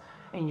mess.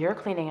 And you're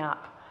cleaning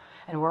up.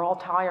 And we're all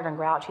tired and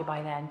grouchy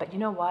by then. But you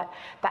know what?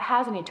 That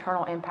has an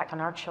eternal impact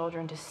on our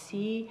children, to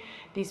see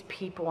these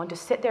people and to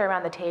sit there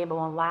around the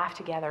table and laugh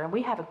together. And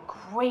we have a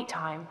great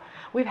time.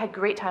 We've had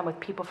great time with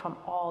people from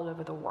all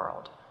over the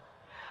world.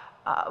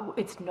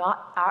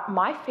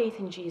 My faith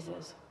in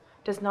Jesus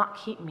does not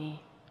keep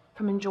me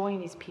from enjoying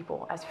these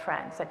people as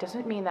friends. That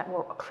doesn't mean that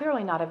we're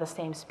clearly not of the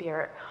same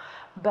spirit.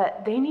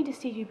 But they need to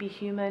see you be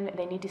human.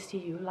 They need to see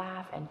you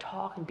laugh and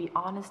talk and be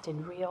honest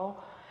and real.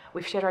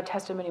 We've shared our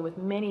testimony with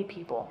many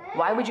people.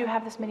 Why would you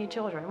have this many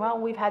children? Well,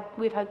 we've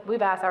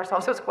asked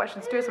ourselves those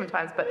questions too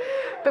sometimes,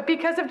 but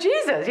because of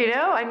Jesus,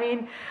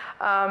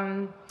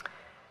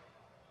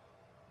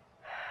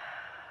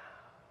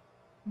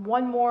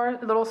 one more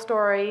little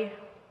story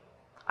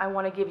I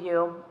want to give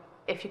you.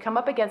 If you come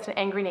up against an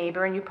angry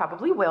neighbor, and you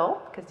probably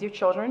will, because your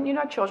children,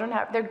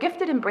 they're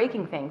gifted in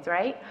breaking things,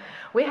 right?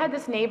 We had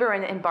this neighbor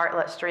in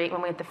Bartlett Street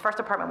when the first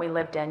apartment we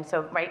lived in.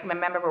 So, right,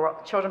 remember, we were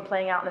children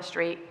playing out in the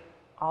street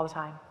all the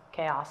time.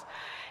 Chaos.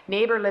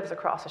 Neighbor lives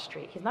across the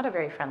street. He's not a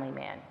very friendly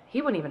man.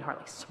 He wouldn't even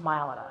hardly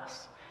smile at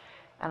us.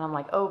 And I'm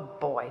like, oh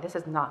boy, this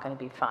is not going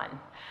to be fun.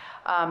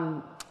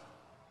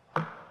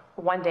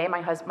 One day,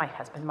 my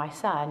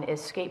son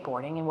is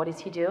skateboarding, and what does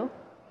he do?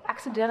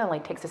 Accidentally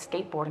takes a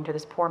skateboard into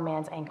this poor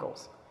man's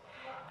ankles.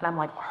 And I'm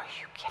like, are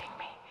you kidding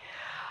me?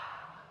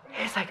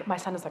 My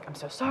son is like, I'm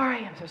so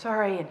sorry. And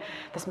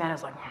this man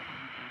is like,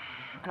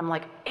 and I'm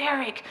like,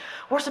 Eric,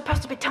 we're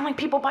supposed to be telling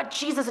people about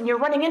Jesus, and you're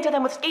running into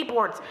them with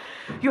skateboards.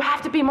 You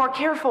have to be more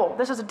careful.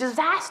 This is a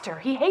disaster.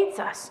 He hates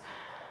us.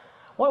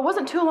 Well, it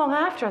wasn't too long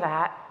after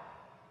that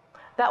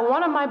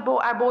one of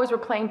our boys were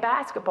playing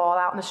basketball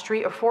out in the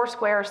street or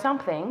Foursquare or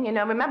something.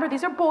 Remember,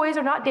 these are boys.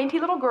 They're not dainty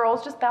little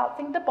girls just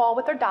bouncing the ball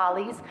with their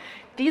dollies.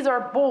 These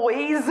are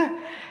boys.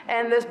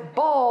 And this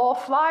ball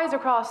flies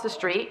across the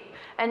street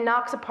and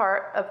knocks a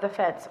part of the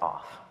fence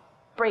off.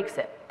 Breaks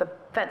it, the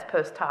fence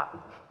post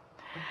top.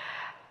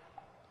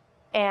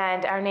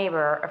 And our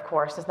neighbor, of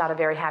course, is not a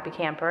very happy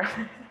camper.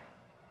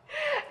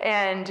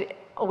 And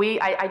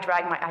I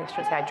dragged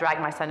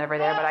my son over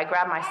there, but I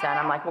grabbed my son.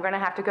 I'm like, we're going to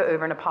have to go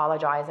over and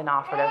apologize and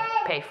offer to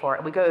pay for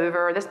it. We go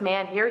over. This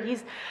man here,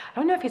 I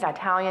don't know if he's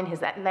Italian.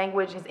 His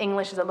language, his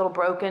English is a little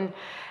broken.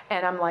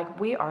 And I'm like,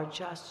 we are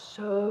just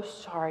so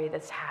sorry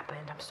this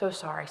happened. I'm so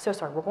sorry.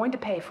 We're going to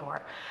pay for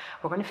it.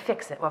 We're going to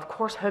fix it. Well, of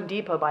course, Home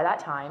Depot, by that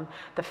time,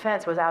 the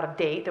fence was out of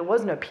date. There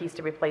was no piece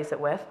to replace it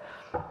with.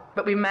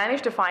 But we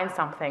managed to find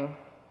something.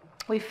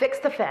 We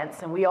fixed the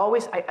fence, and we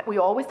always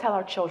tell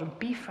our children,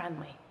 be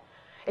friendly.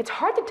 It's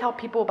hard to tell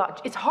people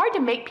it's hard to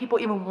make people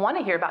even want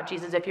to hear about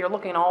Jesus if you're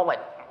looking all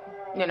like,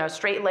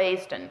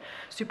 straight-laced and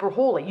super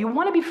holy. You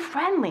want to be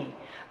friendly.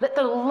 Let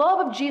the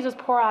love of Jesus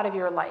pour out of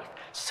your life.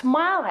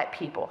 Smile at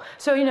people.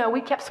 So,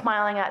 we kept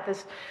smiling at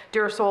this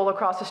dear soul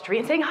across the street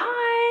and saying,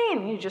 hi,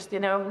 and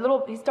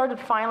he started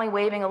finally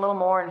waving a little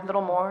more, and got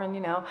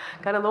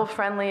a little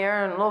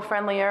friendlier and a little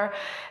friendlier.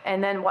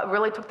 And then what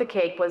really took the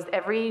cake was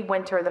every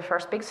winter, the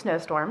first big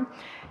snowstorm,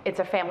 it's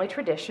a family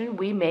tradition,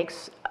 we make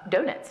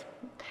donuts,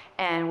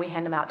 and we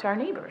hand them out to our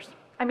neighbors.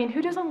 I mean,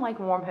 who doesn't like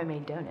warm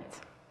homemade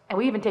donuts? And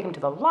we even take them to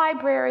the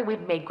library.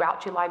 We've made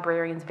grouchy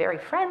librarians very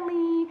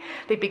friendly.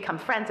 They've become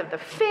friends of the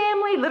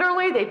family.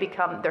 Literally,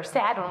 they're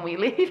sad when we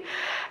leave.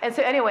 And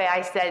so anyway,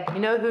 I said,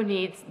 who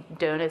needs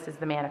donuts is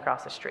the man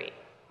across the street.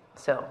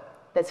 So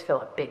let's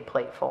fill a big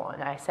plate full.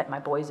 And I sent my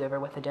boys over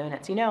with the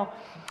donuts.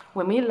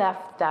 When we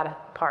left that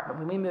apartment,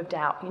 when we moved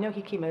out,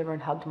 he came over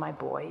and hugged my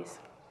boys.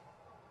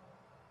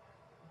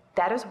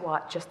 That is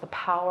what just the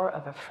power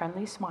of a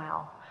friendly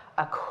smile,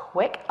 a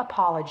quick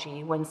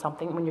apology when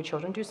your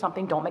children do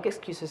something, don't make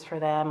excuses for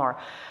them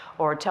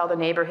or tell the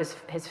neighbor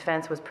his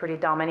fence was pretty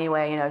dumb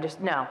anyway,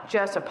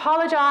 just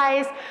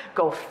apologize,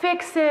 go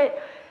fix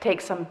it, take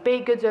some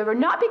baked goods over,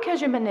 not because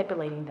you're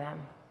manipulating them,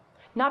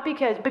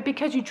 but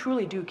because you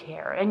truly do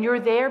care. And you're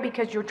there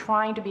because you're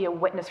trying to be a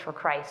witness for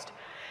Christ.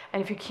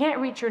 And if you can't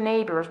reach your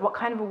neighbors, what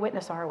kind of a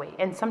witness are we?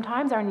 And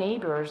sometimes our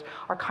neighbors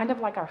are kind of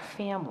like our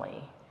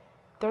family.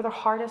 They're the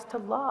hardest to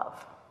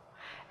love.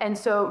 And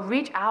so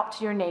reach out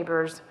to your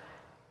neighbors,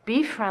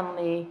 be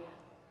friendly,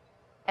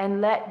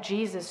 and let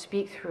Jesus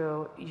speak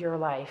through your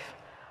life.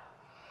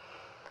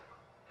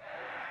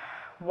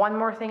 One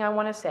more thing I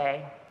want to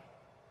say,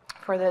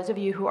 for those of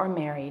you who are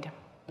married.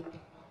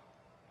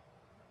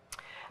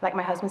 Like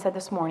my husband said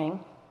this morning,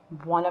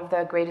 one of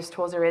the greatest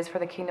tools there is for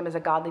the kingdom is a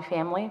godly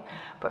family.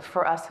 But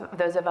for us,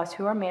 those of us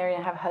who are married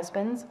and have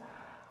husbands,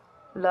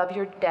 love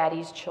your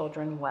daddy's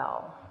children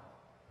well.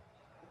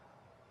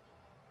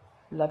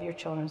 Love your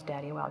children's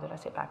daddy well. Did I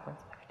say it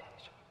backwards?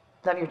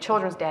 Love your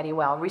children's daddy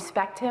well.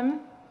 Respect him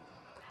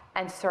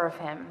and serve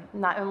him,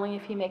 not only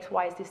if he makes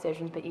wise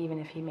decisions, but even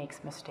if he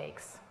makes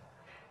mistakes.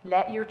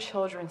 Let your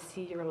children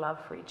see your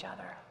love for each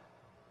other.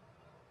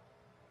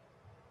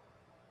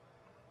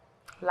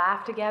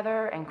 Laugh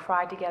together and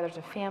cry together as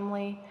a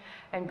family,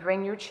 and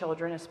bring your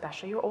children,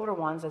 especially your older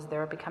ones, as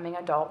they're becoming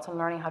adults and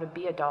learning how to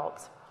be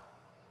adults.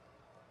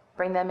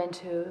 Bring them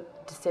into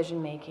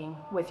decision-making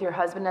with your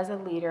husband as a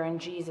leader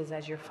and Jesus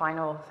as your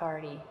final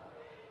authority.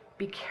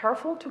 Be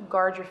careful to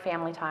guard your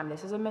family time.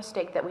 This is a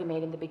mistake that we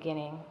made in the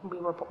beginning. We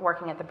were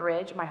working at the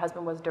Bridge. My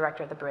husband was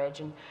director of the Bridge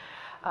and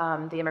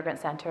the Immigrant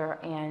Center,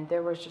 and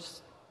there was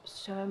just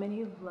so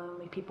many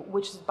lonely people,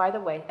 which is, by the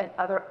way,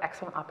 another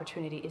excellent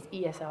opportunity is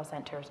ESL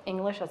centers,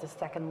 English as a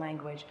second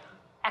language,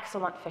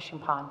 excellent fishing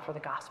pond for the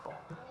gospel.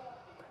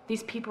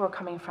 These people are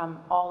coming from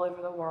all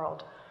over the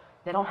world.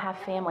 They don't have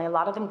family. A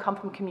lot of them come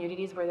from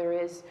communities where there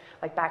is,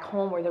 like back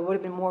home, where there would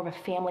have been more of a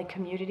family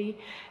community.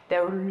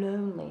 They're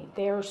lonely.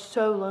 They are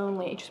so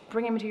lonely. Just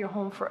bring them into your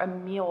home for a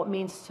meal. It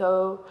means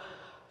so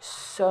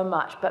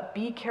much. But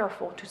be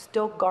careful to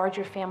still guard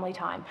your family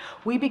time.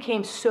 We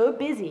became so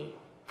busy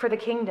for the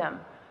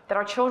kingdom that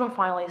our children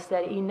finally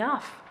said,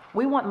 enough.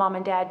 We want mom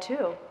and dad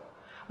too.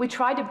 We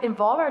tried to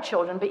involve our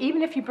children, but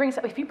even if you bring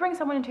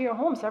someone into your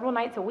home several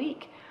nights a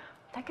week,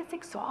 that gets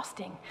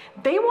exhausting.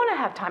 They want to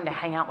have time to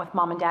hang out with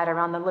mom and dad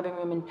around the living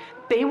room, and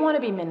they want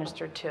to be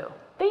ministered to.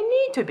 They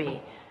need to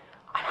be.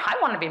 I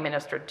want to be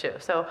ministered to.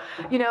 So,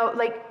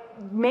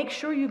 make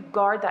sure you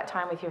guard that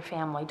time with your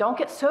family. Don't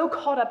get so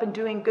caught up in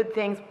doing good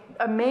things,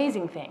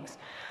 amazing things,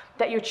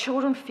 that your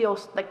children feel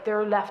like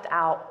they're left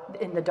out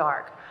in the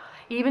dark.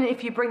 Even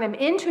if you bring them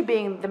into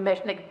being the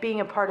mission,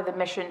 being a part of the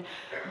mission,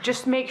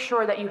 just make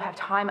sure that you have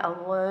time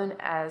alone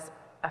as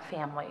a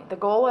family. The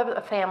goal of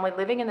a family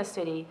living in the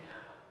city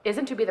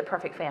isn't to be the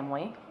perfect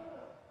family,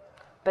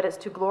 but it's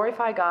to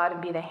glorify God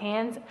and be the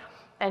hands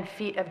and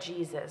feet of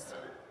Jesus.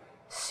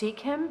 Seek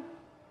him,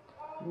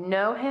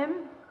 know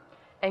him,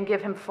 and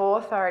give him full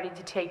authority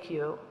to take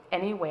you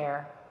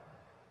anywhere,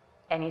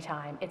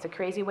 anytime. It's a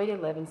crazy way to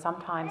live and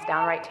sometimes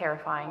downright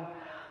terrifying,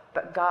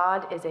 but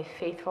God is a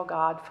faithful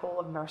God full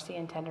of mercy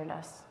and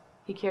tenderness.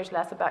 He cares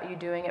less about you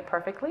doing it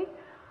perfectly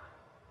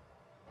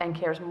and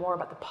cares more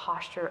about the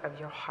posture of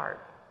your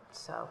heart.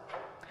 So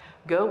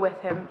go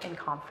with him in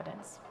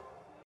confidence.